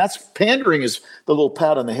 that's pandering, is the little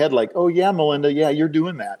pat on the head, like, oh yeah, Melinda, yeah, you're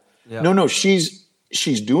doing that. Yeah. No, she's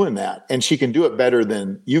doing that, and she can do it better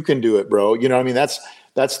than you can do it, bro. You know what I mean?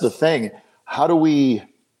 That's the thing. How do we?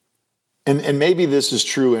 And maybe this is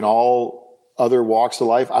true in all other walks of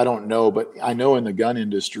life. I don't know, but I know in the gun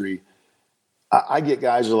industry, I get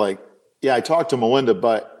guys who are like, yeah, I talked to Melinda,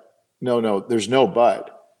 but no, there's no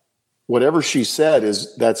but. Whatever she said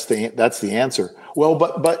that's the answer. Well,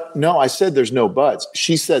 but no, I said there's no buts.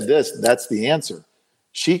 She said this, that's the answer.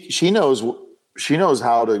 She knows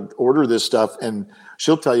how to order this stuff, and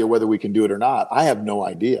she'll tell you whether we can do it or not. I have no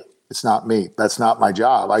idea. It's not me. That's not my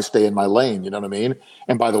job. I stay in my lane. You know what I mean?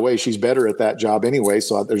 And by the way, she's better at that job anyway.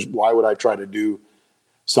 So why would I try to do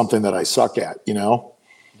something that I suck at?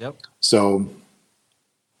 Yep. So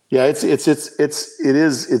yeah, it's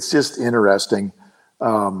just interesting.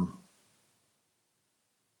 I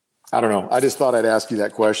don't know. I just thought I'd ask you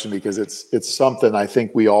that question because it's something I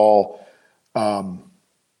think we all. The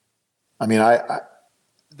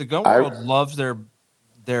gun world loves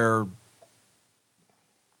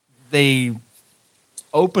they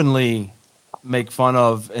openly make fun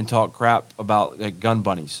of and talk crap about like gun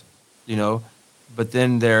bunnies. you know, but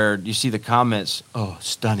then you see the comments, oh,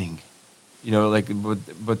 stunning, you know, like, but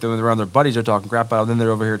then when they're around their buddies, they're talking crap about them. Then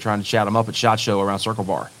they're over here trying to chat them up at SHOT Show around Circle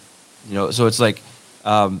Bar, you know. So it's like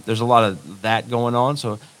there's a lot of that going on.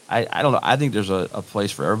 So I don't know. I think there's a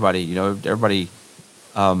place for everybody. You know, everybody.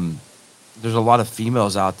 There's a lot of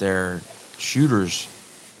females out there, shooters,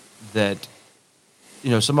 that, you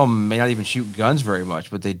know, some of them may not even shoot guns very much,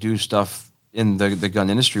 but they do stuff in the gun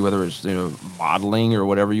industry, whether it's, you know, modeling or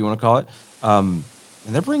whatever you want to call it. And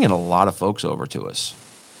they're bringing a lot of folks over to us.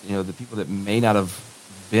 You know, the people that may not have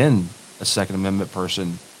been a Second Amendment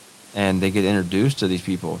person, and they get introduced to these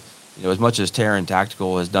people. You know, as much as Terran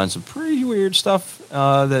Tactical has done some pretty weird stuff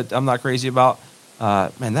that I'm not crazy about,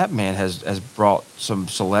 man, that man has brought some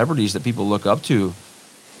celebrities that people look up to,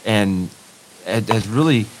 and has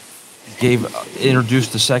really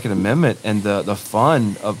introduced the Second Amendment and the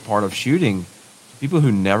fun of part of shooting to people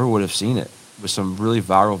who never would have seen it, with some really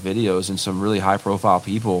viral videos and some really high profile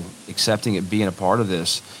people accepting it, being a part of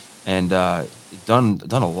this, and done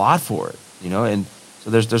a lot for it, you know. And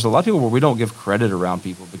so there's a lot of people where we don't give credit around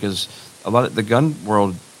people, because a lot of the gun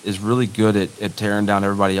world is really good at tearing down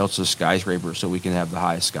everybody else's skyscraper so we can have the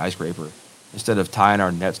highest skyscraper, instead of tying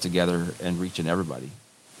our nets together and reaching everybody.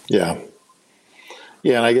 Yeah.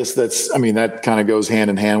 Yeah, and I guess that kind of goes hand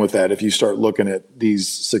in hand with that. If you start looking at these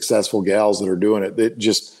successful gals that are doing it,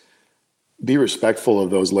 just be respectful of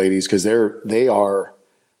those ladies, because they are.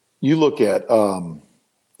 You look at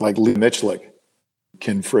like Lee Mitchlick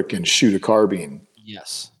can frickin' shoot a carbine.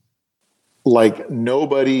 Yes. Like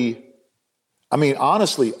nobody. I mean,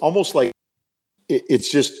 honestly, almost like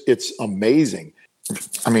it's amazing.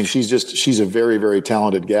 I mean, she's a very, very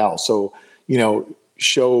talented gal. So, you know,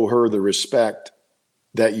 show her the respect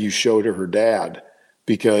that you show to her dad,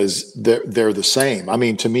 because they're the same. I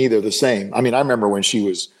mean, to me, they're the same. I mean, I remember when she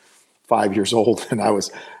was 5 years old and I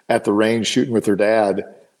was at the range shooting with her dad,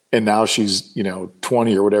 and now she's, you know,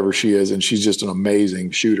 20 or whatever she is, and she's just an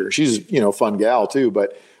amazing shooter. She's, you know, a fun gal too,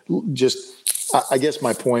 but I guess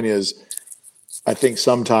my point is, I think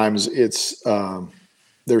sometimes it's,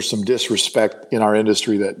 there's some disrespect in our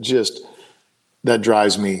industry that just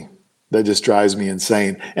drives me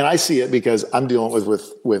insane. And I see it because I'm dealing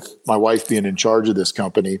with my wife being in charge of this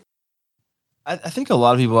company. I think a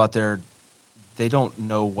lot of people out there, they don't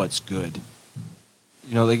know what's good.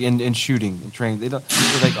 You know, like in shooting and training, they're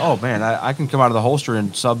like, oh man, I can come out of the holster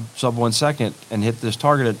in sub 1 second and hit this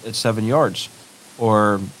target at 7 yards.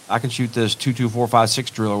 Or I can shoot this 2, 2, 4, 5,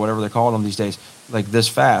 6 drill, or whatever they're calling them these days, like this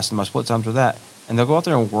fast, and my split times are that. And they'll go out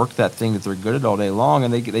there and work that thing that they're good at all day long,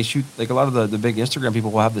 and they shoot, like a lot of the big Instagram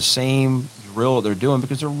people will have the same drill that they're doing,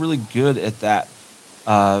 because they're really good at that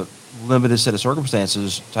limited set of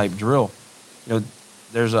circumstances type drill. You know,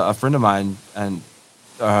 there's a friend of mine, and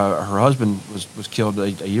her husband was killed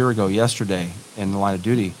a year ago yesterday in the line of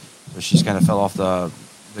duty. So she's kind of fell off the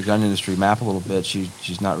gun industry map a little bit.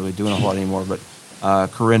 She's not really doing a whole lot anymore. But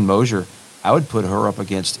Corinne Mosier, I would put her up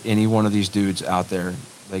against any one of these dudes out there.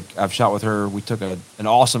 Like, I've shot with her. We took an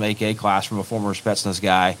awesome AK class from a former Spetsnaz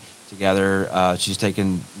guy together. She's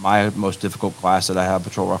taken my most difficult class that I have,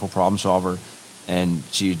 patrol rifle problem solver, and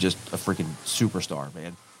she's just a freaking superstar,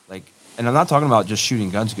 man. Like, and I'm not talking about just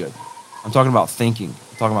shooting guns good. I'm talking about thinking.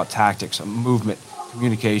 I'm talking about tactics, movement,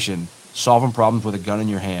 communication, solving problems with a gun in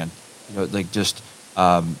your hand. You know, like just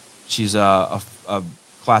she's a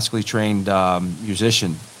classically trained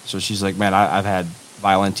musician, so she's like, man, I've had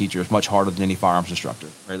violin teachers much harder than any firearms instructor,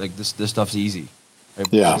 right? Like this stuff's easy. Right?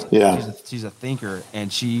 Yeah. She's a thinker,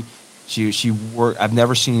 and she work. I've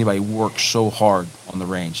never seen anybody work so hard on the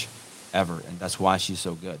range, ever, and that's why she's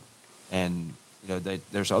so good. And you know,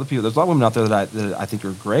 there's other people. There's a lot of women out there that I think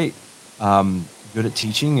are great, good at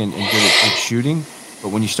teaching and good at shooting. But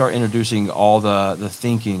when you start introducing all the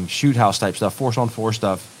thinking, shoot house type stuff, force on force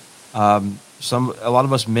stuff, a lot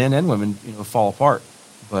of us men and women, you know, fall apart.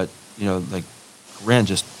 But you know, like Corinne,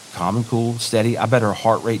 just calm and cool, steady. I bet her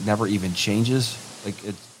heart rate never even changes. Like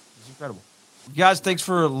it's incredible. Guys, thanks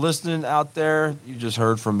for listening out there. You just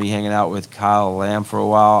heard from me hanging out with Kyle Lamb for a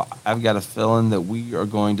while. I've got a feeling that we are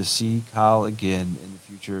going to see Kyle again in the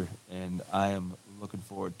future, and I am looking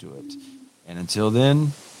forward to it. And until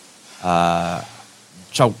then, let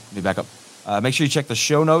me back up. Make sure you check the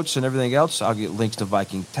show notes and everything else. I'll get links to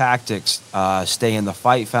Viking Tactics, Stay in the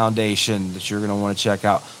Fight Foundation that you're going to want to check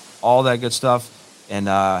out, all that good stuff, and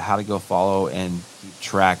how to go follow and keep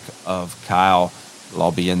track of Kyle. It'll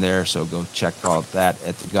all be in there, so go check out that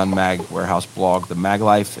at the Gun Mag Warehouse blog, the Mag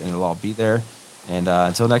Life, and it'll all be there. And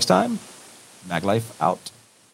until next time, Mag Life out.